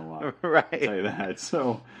Zone channel a lot. Right. I'll tell you that.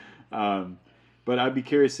 So, but I'd be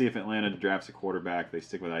curious to see if Atlanta drafts a quarterback. They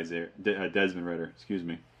stick with Desmond Ridder. Excuse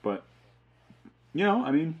me. But,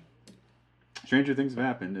 I mean, stranger things have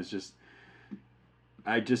happened. It's just...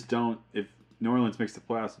 I just don't. If New Orleans makes the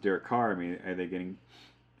playoffs with Derek Carr, I mean, are they getting?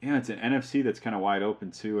 It's an NFC that's kind of wide open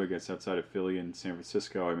too. I guess outside of Philly and San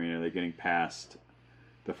Francisco. I mean, are they getting past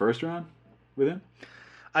the first round with him?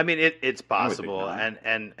 I mean, it's possible,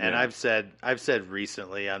 and I've said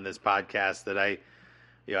recently on this podcast that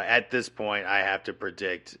at this point I have to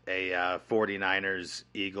predict a 49ers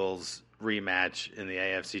Eagles rematch in the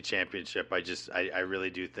AFC Championship. I really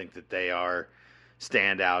do think that they are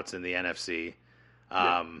standouts in the NFC.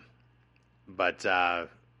 But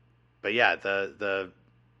but yeah, the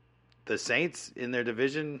Saints in their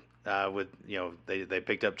division with they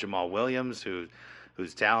picked up Jamal Williams,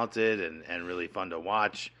 who's talented and really fun to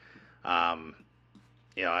watch.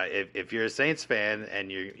 If you're a Saints fan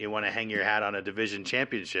and you want to hang your hat on a division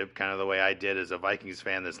championship, kind of the way I did as a Vikings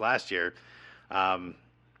fan this last year,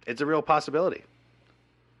 it's a real possibility.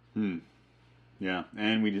 Yeah,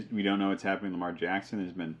 and we don't know what's happening with Lamar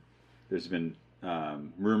Jackson. There's been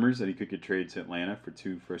rumors that he could get traded to Atlanta for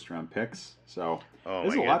 2 first-round picks. So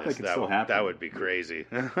there's a lot that could still happen. That would be crazy.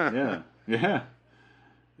 Yeah.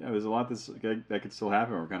 There's a lot that could still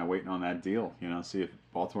happen. We're kind of waiting on that deal. See if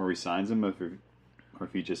Baltimore re-signs him, or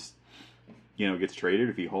if he just gets traded,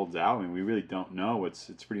 if he holds out. I mean, we really don't know. It's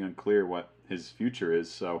pretty unclear what his future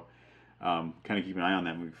is. So kind of keep an eye on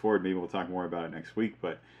that moving forward. Maybe we'll talk more about it next week.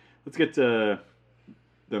 But let's get to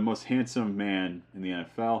the most handsome man in the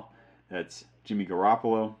NFL. That's Jimmy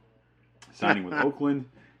Garoppolo, signing with Oakland,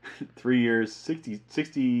 3 years,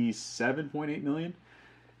 $67.8 million.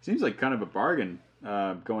 Seems like kind of a bargain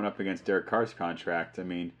going up against Derek Carr's contract. I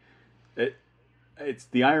mean, it's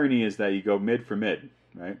the irony is that you go mid for mid,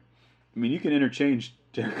 right? I mean, you can interchange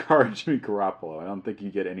Derek Carr and Jimmy Garoppolo. I don't think you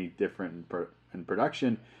get any different in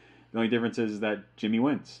production. The only difference is that Jimmy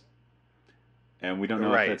wins. And we don't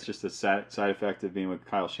know if that's just a side effect of being with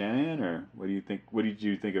Kyle Shanahan, or what do you think? What did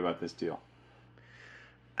you think about this deal?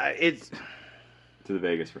 It's to the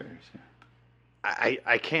Vegas Raiders. Yeah.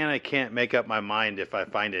 I can't make up my mind if I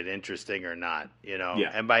find it interesting or not. Yeah.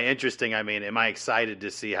 And by interesting, I mean, am I excited to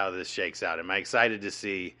see how this shakes out? Am I excited to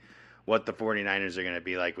see what the 49ers are going to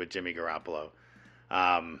be like with Jimmy Garoppolo?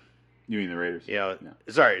 You mean the Raiders? Yeah.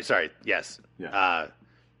 Sorry. Yes. Yeah.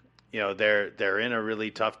 They're in a really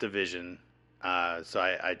tough division. So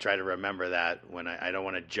I try to remember that when I don't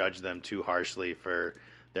want to judge them too harshly for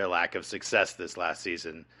their lack of success this last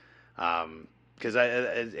season. Because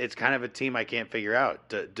it's kind of a team I can't figure out.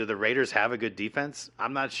 Do the Raiders have a good defense?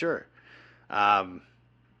 I'm not sure. I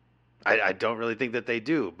don't really think that they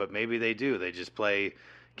do, but maybe they do. They just play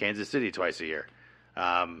Kansas City twice a year.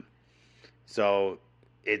 So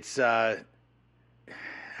it's if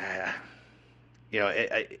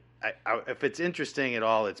it's interesting at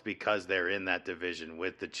all, it's because they're in that division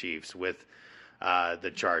with the Chiefs, with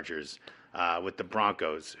the Chargers, with the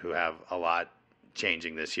Broncos, who have a lot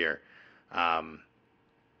changing this year. I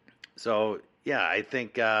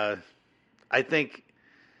think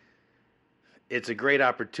it's a great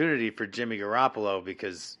opportunity for Jimmy Garoppolo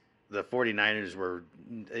because the 49ers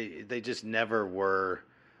they just never were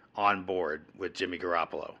on board with Jimmy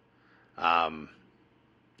Garoppolo.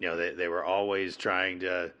 They were always trying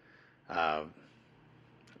to,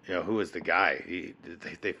 who was the guy?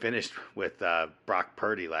 They finished with Brock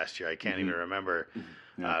Purdy last year. I can't even remember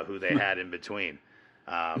who they had in between.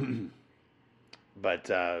 But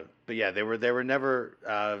yeah, they were never,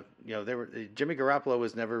 Jimmy Garoppolo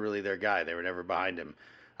was never really their guy. They were never behind him.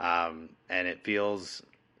 And it feels,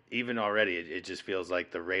 even already, it just feels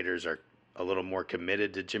like the Raiders are a little more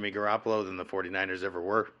committed to Jimmy Garoppolo than the 49ers ever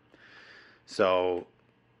were. So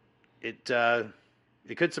it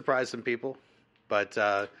could surprise some people, but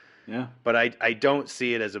I don't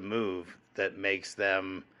see it as a move that makes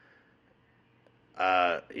them,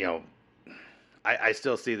 I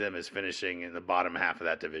still see them as finishing in the bottom half of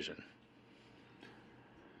that division.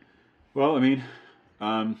 Well, I mean,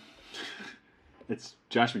 it's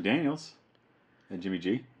Josh McDaniels and Jimmy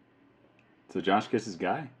G. So Josh gets his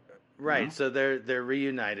guy. Right. So they're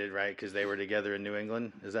reunited, right? Because they were together in New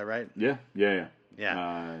England. Is that right? Yeah.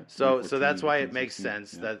 So that's why it makes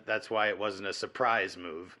sense. Yeah. That's why it wasn't a surprise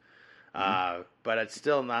move. But it's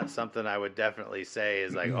still not something I would definitely say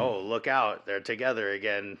is like, oh, look out, they're together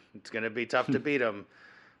again. It's going to be tough to beat them.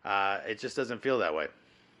 It just doesn't feel that way.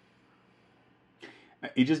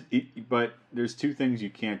 But there's two things you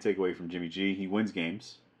can't take away from Jimmy G. He wins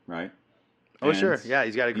games, right? Oh, sure. Yeah,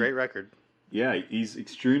 he's got a great record. Yeah, he's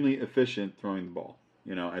extremely efficient throwing the ball.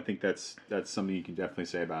 I think that's something you can definitely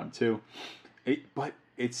say about him too. But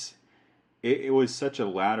it was such a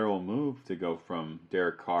lateral move to go from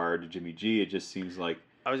Derek Carr to Jimmy G. It just seems like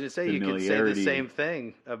I was going to say you could say the same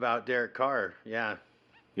thing about Derek Carr. Yeah.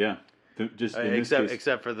 Yeah.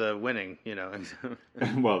 Except for the winning,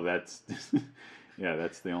 Well, that's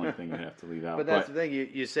the only thing you have to leave out. But that's the thing.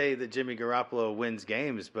 You say that Jimmy Garoppolo wins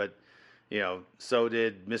games, but so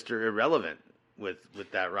did Mr. Irrelevant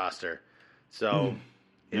with that roster. So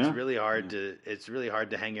it's really hard to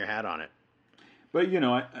hang your hat on it. But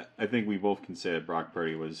I think we both can say that Brock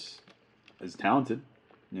Purdy is talented.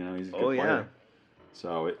 He's a good player.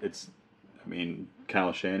 So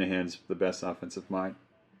Kyle Shanahan's the best offensive mind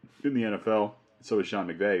in the NFL. So is Sean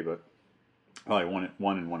McVay, but probably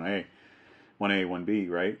one and 1A, 1B,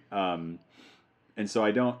 right? And so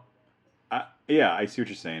I see what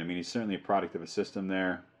you're saying. I mean, he's certainly a product of a system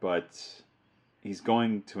there, but he's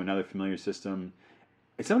going to another familiar system.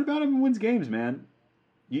 It's something about him who wins games, man.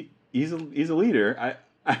 He's a leader.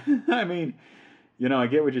 I mean, I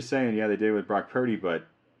get what you're saying. Yeah, they did it with Brock Purdy, but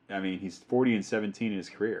I mean, he's 40-17 in his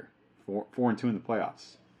career, 4-2 in the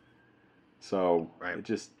playoffs. So It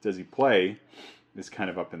just, does he play? It's kind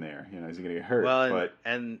of up in the air. Is he going to get hurt? Well,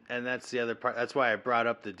 and that's the other part. That's why I brought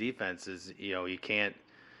up the defense. Is you can't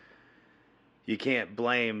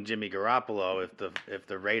blame Jimmy Garoppolo if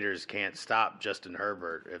the Raiders can't stop Justin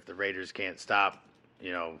Herbert. If the Raiders can't stop,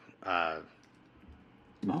 Mahomes.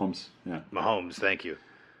 Yeah. Mahomes. Thank you.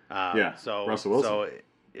 So Russell Wilson. So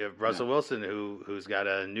if Russell Wilson, who's got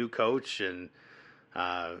a new coach, and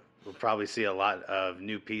we'll probably see a lot of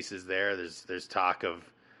new pieces there. There's talk of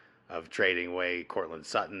trading away Cortland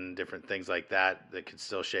Sutton, different things like that could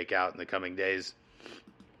still shake out in the coming days.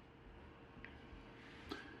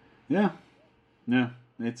 Yeah.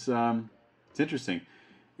 It's interesting.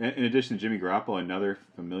 In addition to Jimmy Garoppolo, another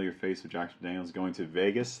familiar face of Josh McDaniels going to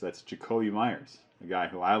Vegas. That's Jakobi Meyers, a guy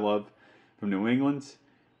who I love from New England.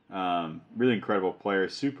 Really incredible player.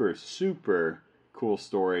 Super, super cool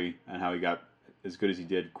story on how he got as good as he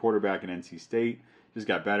did. Quarterback in NC State. Just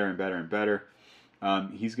got better and better and better.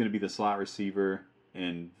 He's going to be the slot receiver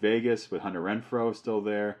in Vegas with Hunter Renfrow still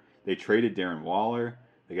there. They traded Darren Waller.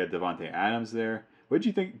 They got Devontae Adams there. What did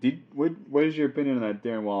you think? What is your opinion on that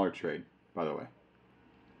Darren Waller trade, by the way?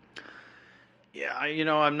 Yeah,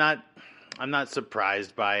 I'm not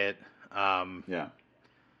surprised by it. Yeah.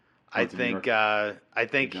 I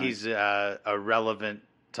think he's a relevant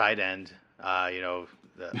tight end. I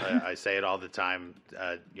say it all the time.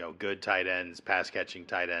 Good tight ends, pass catching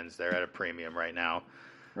tight ends, they're at a premium right now.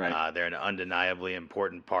 Right. They're an undeniably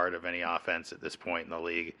important part of any offense at this point in the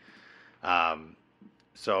league.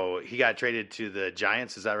 So he got traded to the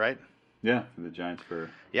Giants. Is that right? Yeah, for the Giants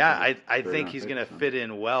I think he's going to fit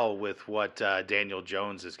in well with what Daniel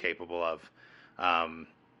Jones is capable of. I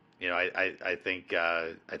think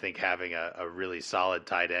having a really solid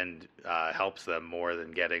tight end helps them more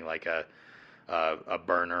than getting like a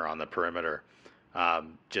burner on the perimeter.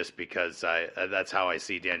 Just because that's how I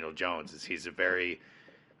see Daniel Jones. Is he's a very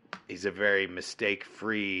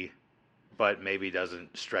mistake-free, but maybe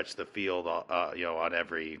doesn't stretch the field on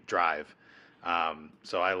every drive.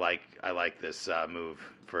 So I like this move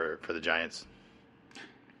for the Giants.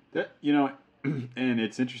 And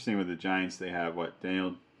it's interesting with the Giants. They have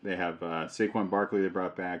They have Saquon Barkley they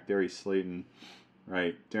brought back, Darius Slayton,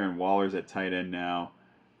 right? Darren Waller's at tight end now.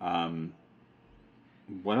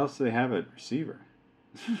 What else do they have at receiver?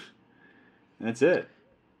 That's it,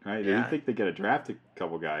 right? They didn't think they got to draft a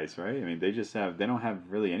couple guys, right? I mean, they don't have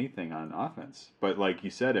really anything on offense. But like you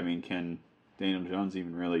said, I mean, can Daniel Jones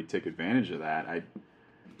even really take advantage of that?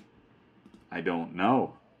 I don't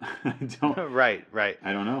know. I don't. Right.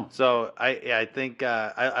 I don't know. So I think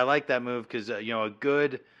I like that move because a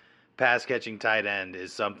good pass catching tight end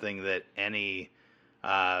is something that any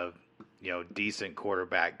decent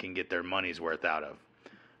quarterback can get their money's worth out of.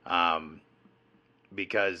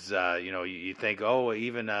 Because you think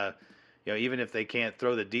even if they can't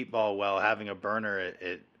throw the deep ball well, having a burner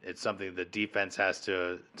it's something the defense has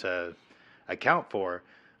to account for.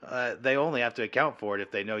 They only have to account for it if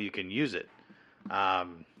they know you can use it.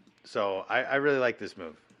 So I really like this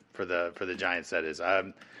move for the Giants. That is,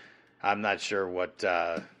 I'm not sure what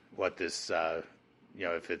this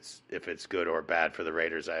if it's good or bad for the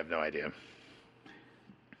Raiders. I have no idea.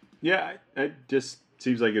 Yeah, it just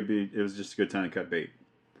seems like it was just a good time to cut bait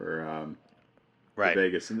for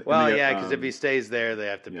Vegas. Because if he stays there, they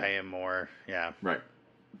have to pay him more. Yeah, right.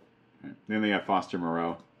 Then they got Foster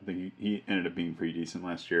Moreau. I think he ended up being pretty decent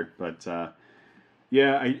last year, but.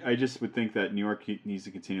 I just would think that New York needs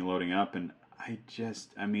to continue loading up, and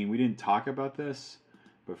we didn't talk about this,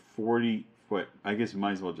 but I guess we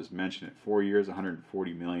might as well just mention it. 4 years,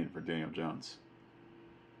 $140 million for Daniel Jones.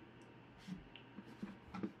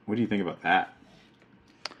 What do you think about that?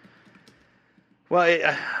 Well,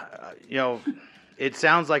 it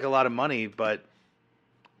sounds like a lot of money, but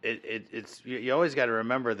it's you always got to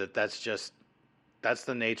remember that's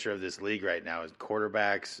the nature of this league right now is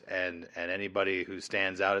quarterbacks and anybody who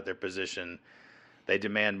stands out at their position. They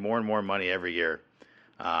demand more and more money every year.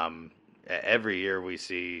 Every year we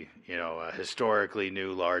see, a historically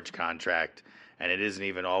new large contract, and it isn't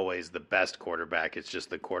even always the best quarterback. It's just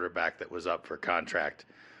the quarterback that was up for contract.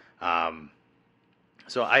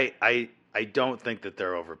 So I don't think that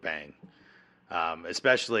they're overpaying.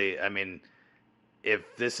 Especially,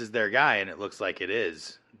 if this is their guy and it looks like it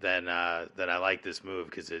is, then I like this move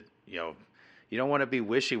because you don't want to be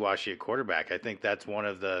wishy-washy at quarterback. I think that's one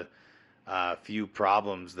of the few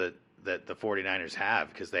problems that the 49ers have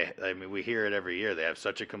because we hear it every year. They have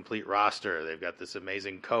such a complete roster. They've got this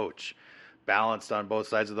amazing coach, balanced on both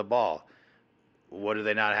sides of the ball. What do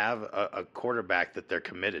they not have? A quarterback that they're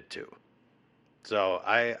committed to. So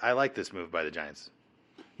I like this move by the Giants.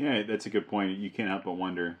 Yeah, that's a good point. You can't help but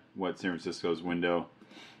wonder what San Francisco's window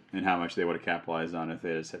and how much they would have capitalized on if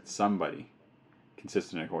they just had somebody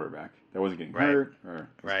consistent at quarterback that wasn't getting hurt or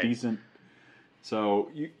was decent. So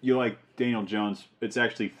you like Daniel Jones. It's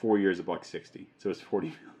actually 4 years of $160, so it's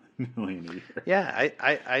 $40 million a year. Yeah,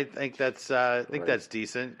 I think that's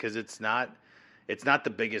decent because it's not the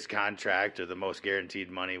biggest contract or the most guaranteed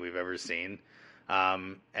money we've ever seen,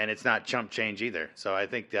 and it's not chump change either. So I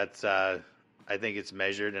think I think it's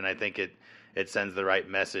measured, and I think it sends the right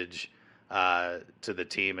message to the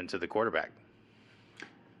team and to the quarterback.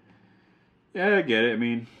 Yeah, I get it. I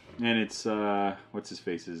mean, and it's what's his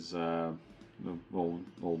face is the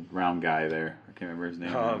old round guy there. I can't remember his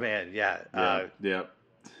name. Oh man, yeah. Yep.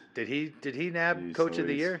 Did he nab Coach of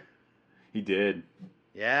the Year? He did.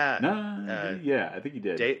 Yeah. No. Yeah, I think he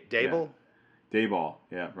did. Dable. Yeah. Dayball.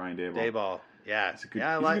 Yeah, Brian Dayball. Dayball. Yeah.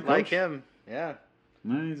 I like him. Yeah.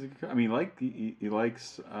 No, he's a good coach. I mean, he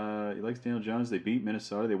likes Daniel Jones. They beat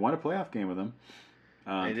Minnesota. They won a playoff game with him.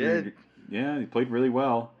 They did. Yeah, he played really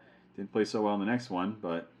well. Didn't play so well in the next one,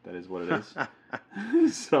 but that is what it is.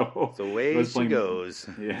 So the way she goes.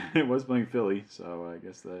 Yeah, it was playing Philly, so I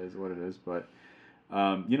guess that is what it is. But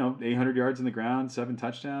 800 yards in the ground, 7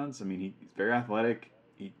 touchdowns. I mean, he's very athletic.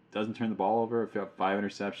 He doesn't turn the ball over. 5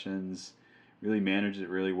 interceptions. Really managed it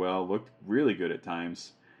really well. Looked really good at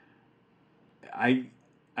times. I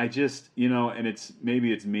just, and it's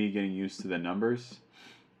me getting used to the numbers,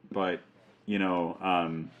 but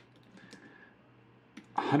 $160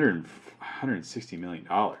 million,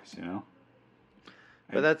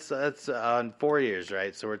 But that's on 4 years,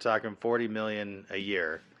 right? So we're talking $40 million a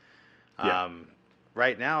year. Yeah.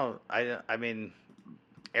 Right now, I mean,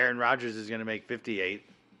 Aaron Rodgers is going to make 58,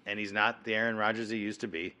 and he's not the Aaron Rodgers he used to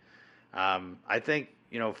be. I think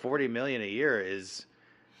 $40 million a year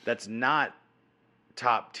that's not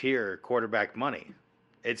top tier quarterback money.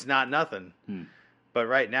 It's not nothing. But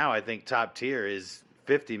right now, I think top tier is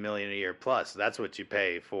 $50 million a year plus. That's what you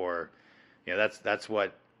pay for. That's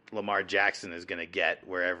what Lamar Jackson is going to get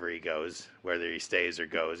wherever he goes, whether he stays or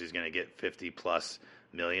goes. He's going to get $50+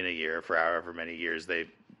 million a year for however many years they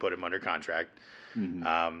put him under contract.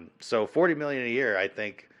 Mm-hmm. So $40 million a year, I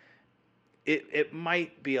think it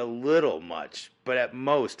might be a little much, but at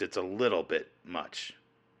most it's a little bit much.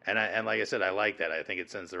 And like I said, I like that. I think it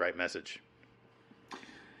sends the right message.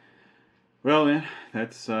 Well, man,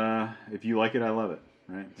 that's if you like it, I love it.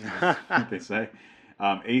 Right? That's what they say.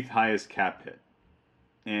 8th highest cap hit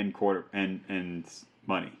and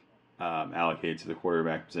money allocated to the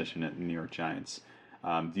quarterback position at the New York Giants.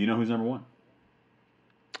 Do you know who's number 1?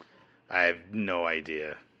 I have no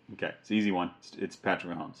idea. Okay, it's an easy one. It's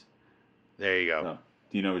Patrick Mahomes. There you go. So,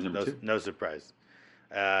 do you know who's number 2? No surprise.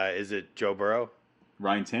 Is it Joe Burrow?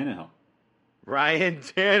 Ryan Tannehill. Ryan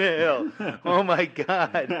Tannehill. Oh my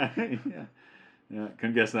God. Yeah,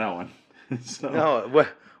 couldn't guess that one. So, no,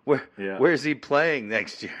 where's he playing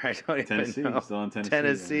next year? I don't Tennessee. even know. He's still in Tennessee.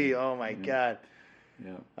 Tennessee. Oh my God.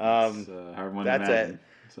 Yeah.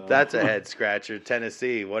 That's a head scratcher.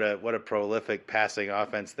 Tennessee. What a prolific passing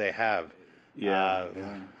offense they have. Yeah.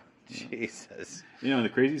 Jesus. The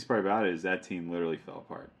craziest part about it is that team literally fell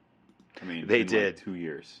apart. I mean, they in did. Like 2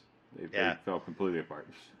 years. They fell completely apart.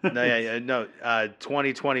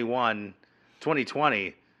 2021,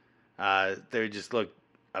 2020, they just looked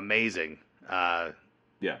amazing. Yeah.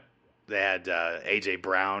 They had A.J.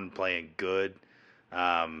 Brown playing good.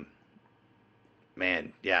 Man,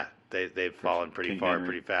 yeah, they've fallen pretty far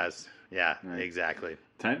pretty fast. Yeah, right. Exactly.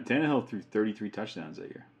 Tannehill threw 33 touchdowns that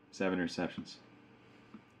year, 7 interceptions.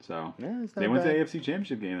 So they went to the AFC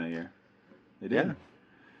Championship game that year. They did. Yeah.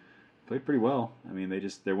 Played pretty well. I mean,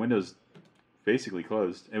 their window's basically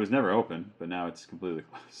closed. It was never open, but now it's completely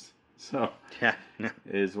closed. So yeah, it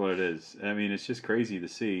is what it is. I mean, it's just crazy to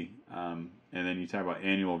see. And then you talk about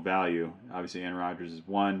annual value. Obviously, Aaron Rodgers is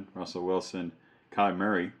 1. Russell Wilson, Kyler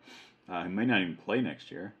Murray, who may not even play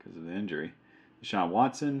next year because of the injury. Deshaun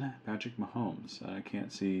Watson, Patrick Mahomes. I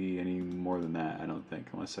can't see any more than that, I don't think.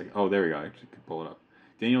 Unless there we go. I actually could pull it up.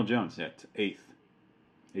 Daniel Jones at 8th.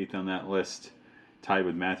 8th on that list. Tied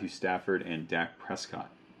with Matthew Stafford and Dak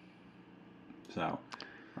Prescott. So,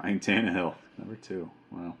 Ryan Tannehill, number 2.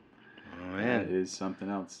 Wow. Oh, man. That is something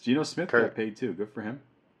else. Geno Smith got paid too. Good for him.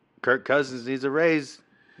 Kirk Cousins needs a raise.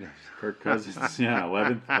 Kirk Cousins, yeah,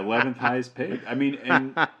 11th highest paid. I mean,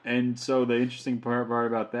 and so the interesting part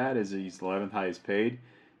about that is that he's 11th highest paid.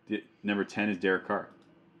 Number 10 is Derek Carr.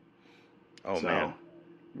 Oh, man.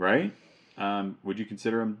 Right? Would you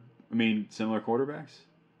consider him, similar quarterbacks?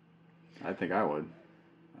 I think I would.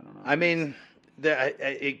 I don't know. I mean,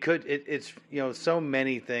 it's, so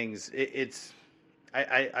many things.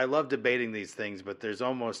 I love debating these things, but there's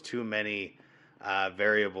almost too many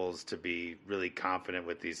variables to be really confident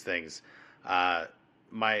with these things.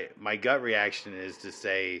 My gut reaction is to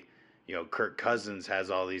say, Kirk Cousins has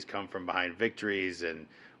all these come from behind victories and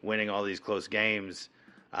winning all these close games.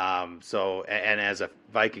 And as a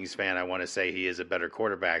Vikings fan, I want to say he is a better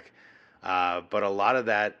quarterback. But a lot of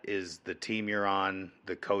that is the team you're on,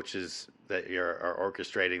 the coaches that are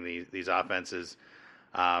orchestrating these offenses.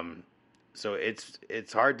 So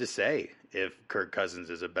it's hard to say if Kirk Cousins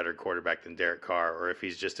is a better quarterback than Derek Carr or if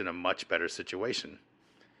he's just in a much better situation.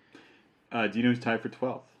 Do you know who's tied for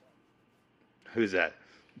 12th? Who's that?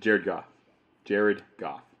 Jared Goff.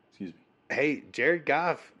 Excuse me. Hey, Jared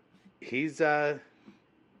Goff, he's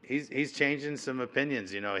changing some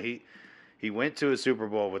opinions. He went to a Super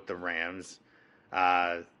Bowl with the Rams.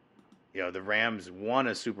 The Rams won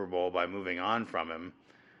a Super Bowl by moving on from him,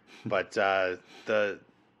 but the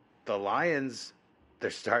Lions, they're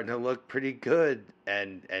starting to look pretty good,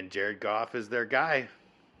 and Jared Goff is their guy.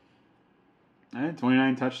 I had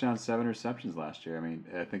 29 touchdowns, 7 receptions last year.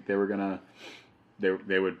 I think they were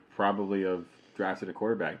they would probably have drafted a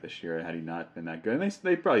quarterback this year had he not been that good. And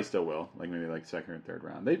they probably still will, maybe second or third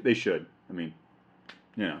round. They should.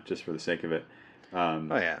 Just for the sake of it. Oh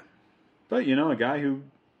yeah. But a guy who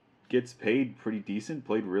gets paid pretty decent,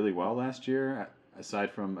 played really well last year,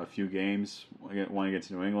 aside from a few games, one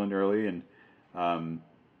against New England early, and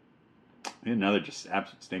another just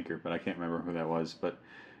absolute stinker, but I can't remember who that was. But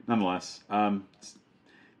nonetheless,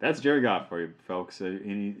 that's Jared Goff for you, folks.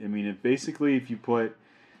 Basically, if you put,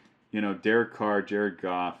 Derek Carr, Jared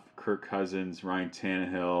Goff, Kirk Cousins, Ryan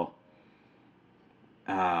Tannehill,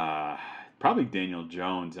 probably Daniel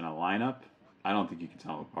Jones in a lineup, I don't think you can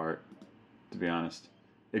tell them apart, to be honest.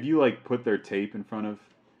 If you put their tape in front of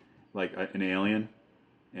an alien,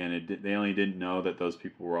 and the alien didn't know that those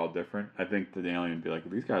people were all different, I think the alien would be like,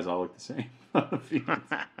 these guys all look the same on the field.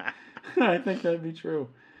 I think that'd be true.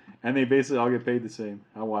 And they basically all get paid the same.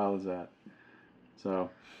 How wild is that? So,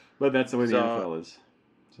 but that's the way the NFL is.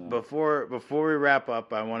 So. Before we wrap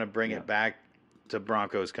up, I want to bring it back to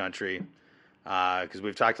Broncos country, because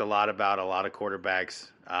we've talked a lot about a lot of quarterbacks.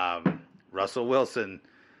 Russell Wilson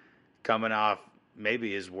coming off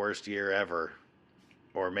maybe his worst year ever,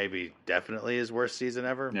 or maybe definitely his worst season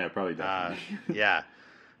ever. Yeah, probably definitely.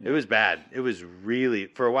 It was bad. It was really,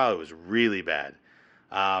 for a while, it was really bad.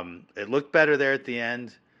 It looked better there at the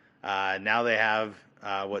end. Now they have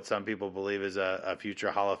what some people believe is a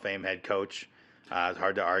future Hall of Fame head coach. It's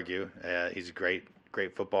hard to argue. He's a great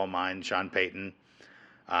football mind, Sean Payton.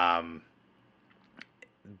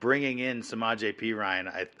 Bringing in Samaje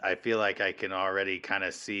Perine, I feel like I can already kind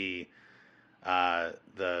of see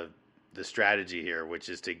the strategy here, which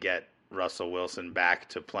is to get Russell Wilson back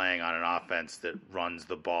to playing on an offense that runs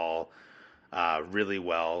the ball really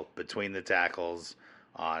well between the tackles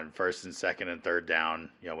on first and second and third down.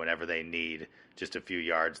 Whenever they need just a few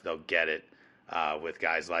yards, they'll get it with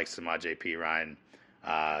guys like Samaje Perine,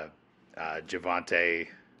 Javonte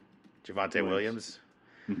Williams.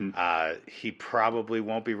 Mm-hmm. He probably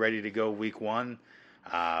won't be ready to go week one,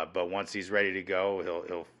 but once he's ready to go,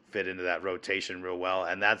 he'll fit into that rotation real well.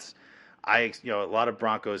 And that's, a lot of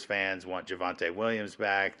Broncos fans want Javonte Williams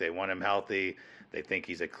back. They want him healthy. They think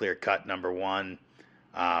he's a clear-cut number one.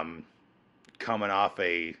 Coming off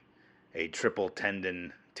a triple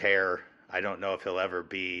tendon tear, I don't know if he'll ever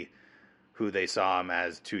be who they saw him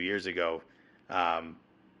as 2 years ago.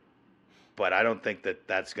 But I don't think that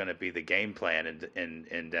that's going to be the game plan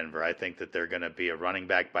in Denver. I think that they're going to be a running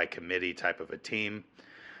back by committee type of a team.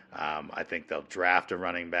 I think they'll draft a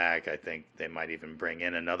running back. I think they might even bring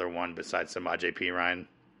in another one besides Samaje Perine.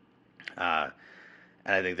 And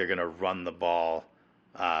I think they're going to run the ball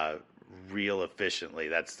real efficiently.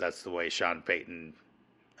 That's the way Sean Payton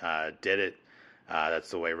did it. That's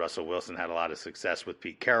the way Russell Wilson had a lot of success with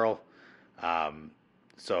Pete Carroll.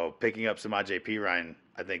 So picking up Samaje Perine,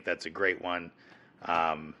 I think that's a great one.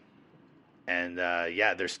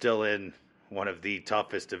 They're still in one of the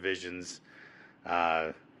toughest divisions.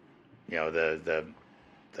 The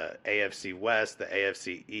AFC West, the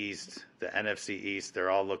AFC East, the NFC East, they're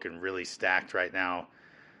all looking really stacked right now.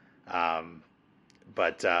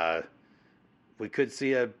 But we could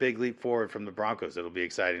see a big leap forward from the Broncos. It'll be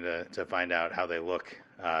exciting to find out how they look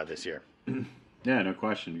this year. Yeah, no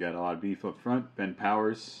question. You got a lot of beef up front. Ben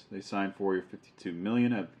Powers, they signed for $52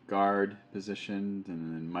 million at the guard position,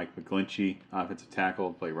 and then Mike McGlinchey, offensive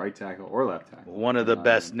tackle, play right tackle or left tackle. One of the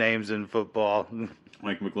best names in football.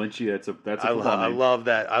 Mike McGlinchey, that's a football name. I love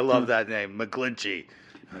that. I love that name, McGlinchey.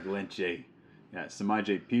 McGlinchey. Yeah,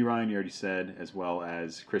 Samaje Perine, you already said, as well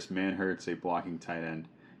as Chris Manhertz, a blocking tight end,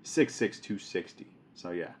 6'6", 260. So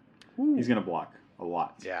yeah, he's gonna block a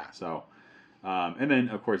lot. Yeah. So. And then,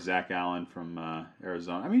 of course, Zach Allen from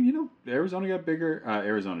Arizona. I mean, Arizona got bigger.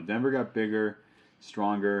 Denver got bigger,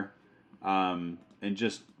 stronger, and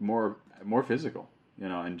just more physical,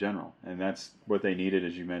 in general. And that's what they needed,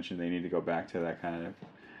 as you mentioned. They need to go back to that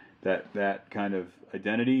kind of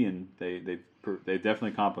identity, and they've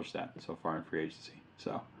definitely accomplished that so far in free agency.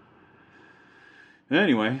 So,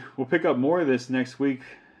 anyway, we'll pick up more of this next week,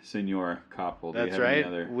 Senor Koppel. That's Do you have right.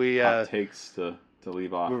 any other hot takes to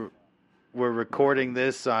leave off? We're recording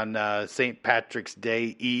this on St. Patrick's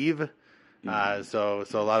Day Eve. So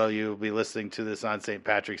a lot of you will be listening to this on St.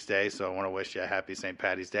 Patrick's Day. So I want to wish you a happy St.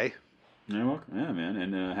 Patty's Day. You're welcome. Yeah, man.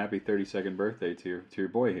 And happy 32nd birthday to your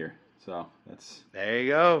boy here. So that's... There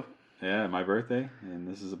you go. Yeah, my birthday. And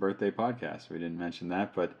this is a birthday podcast. We didn't mention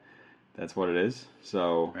that, but that's what it is.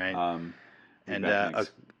 So... Right. And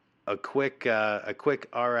a quick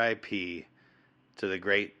R.I.P. to the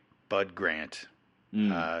great Bud Grant.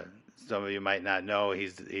 Some of you might not know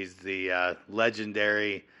he's the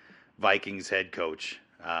legendary Vikings head coach.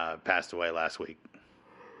 Passed away last week.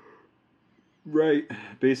 Right.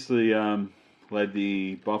 Basically led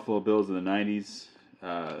the Buffalo Bills in the 90s,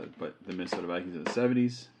 but the Minnesota Vikings in the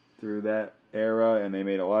 70s through that era, and they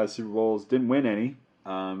made a lot of Super Bowls. Didn't win any,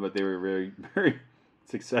 but they were very, very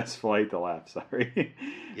successful. I hate to laugh. Sorry.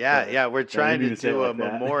 Yeah. We're trying to do a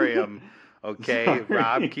memoriam. Okay, Sorry.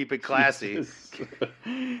 Rob, keep it classy.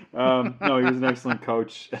 No, he was an excellent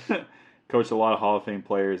coach. Coached a lot of Hall of Fame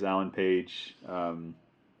players: Alan Page, Brandon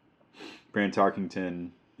Tarkington,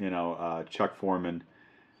 Chuck Foreman.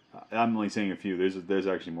 I'm only saying a few. There's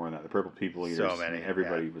actually more than that. The Purple People Eaters. So many.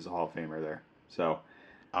 Everybody was a Hall of Famer there. So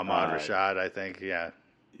Ahmad Rashad, I think. Yeah.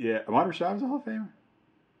 Yeah, Ahmad Rashad was a Hall of Famer.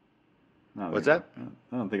 What's that?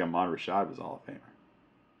 I don't think Ahmad Rashad was a Hall of Famer.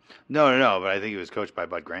 No. But I think he was coached by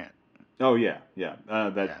Bud Grant. Oh, yeah.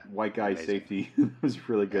 White guy Amazing. safety was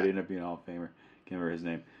really good. He ended up being a Hall of Famer. Can't remember his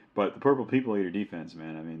name. But the Purple People Eater defense,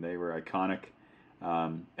 man, I mean, they were iconic.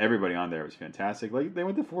 Everybody on there was fantastic. Like, they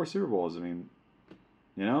went to 4 Super Bowls. I mean,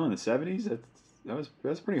 in the 70s,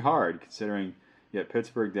 that's pretty hard, considering you had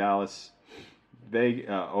Pittsburgh, Dallas,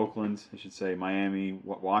 Oakland, I should say, Miami.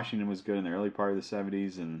 Washington was good in the early part of the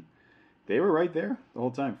 70s, and they were right there the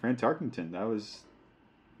whole time. Fran Tarkenton,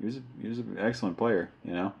 he was an excellent player,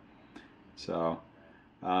 So,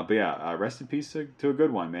 but yeah, rest in peace to a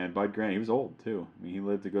good one, man. Bud Grant, he was old too. I mean, he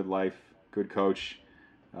lived a good life, good coach.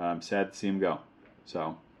 Sad to see him go.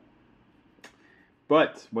 So,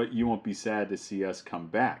 but you won't be sad to see us come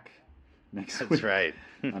back next week. That's right.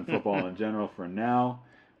 On football in general. For now,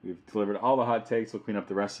 we've delivered all the hot takes. We'll clean up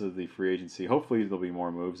the rest of the free agency. Hopefully, there'll be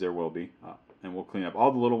more moves. There will be, and we'll clean up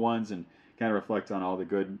all the little ones and kind of reflect on all the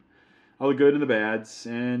good and the bads,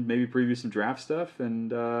 and maybe preview some draft stuff.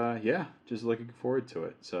 And just looking forward to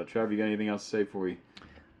it. So, Trev, you got anything else to say before we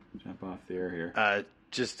jump off the air here?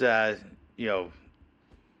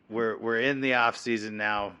 We're in the off season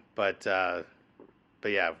now, but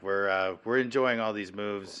yeah, we're enjoying all these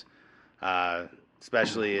moves,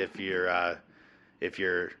 especially if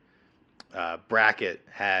your bracket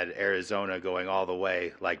had Arizona going all the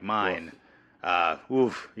way like mine. My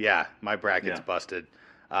bracket's busted.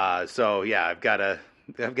 So yeah, I've got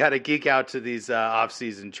to geek out to these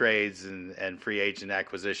off-season trades and free agent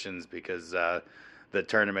acquisitions because the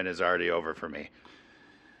tournament is already over for me.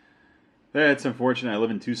 Yeah, it's unfortunate. I live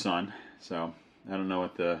in Tucson, so I don't know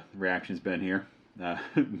what the reaction's been here. Kind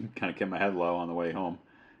of kept my head low on the way home.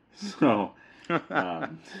 So,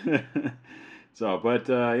 man,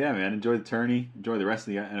 enjoy the tourney. Enjoy the rest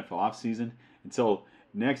of the NFL offseason. Until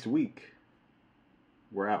next week,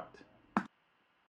 we're out.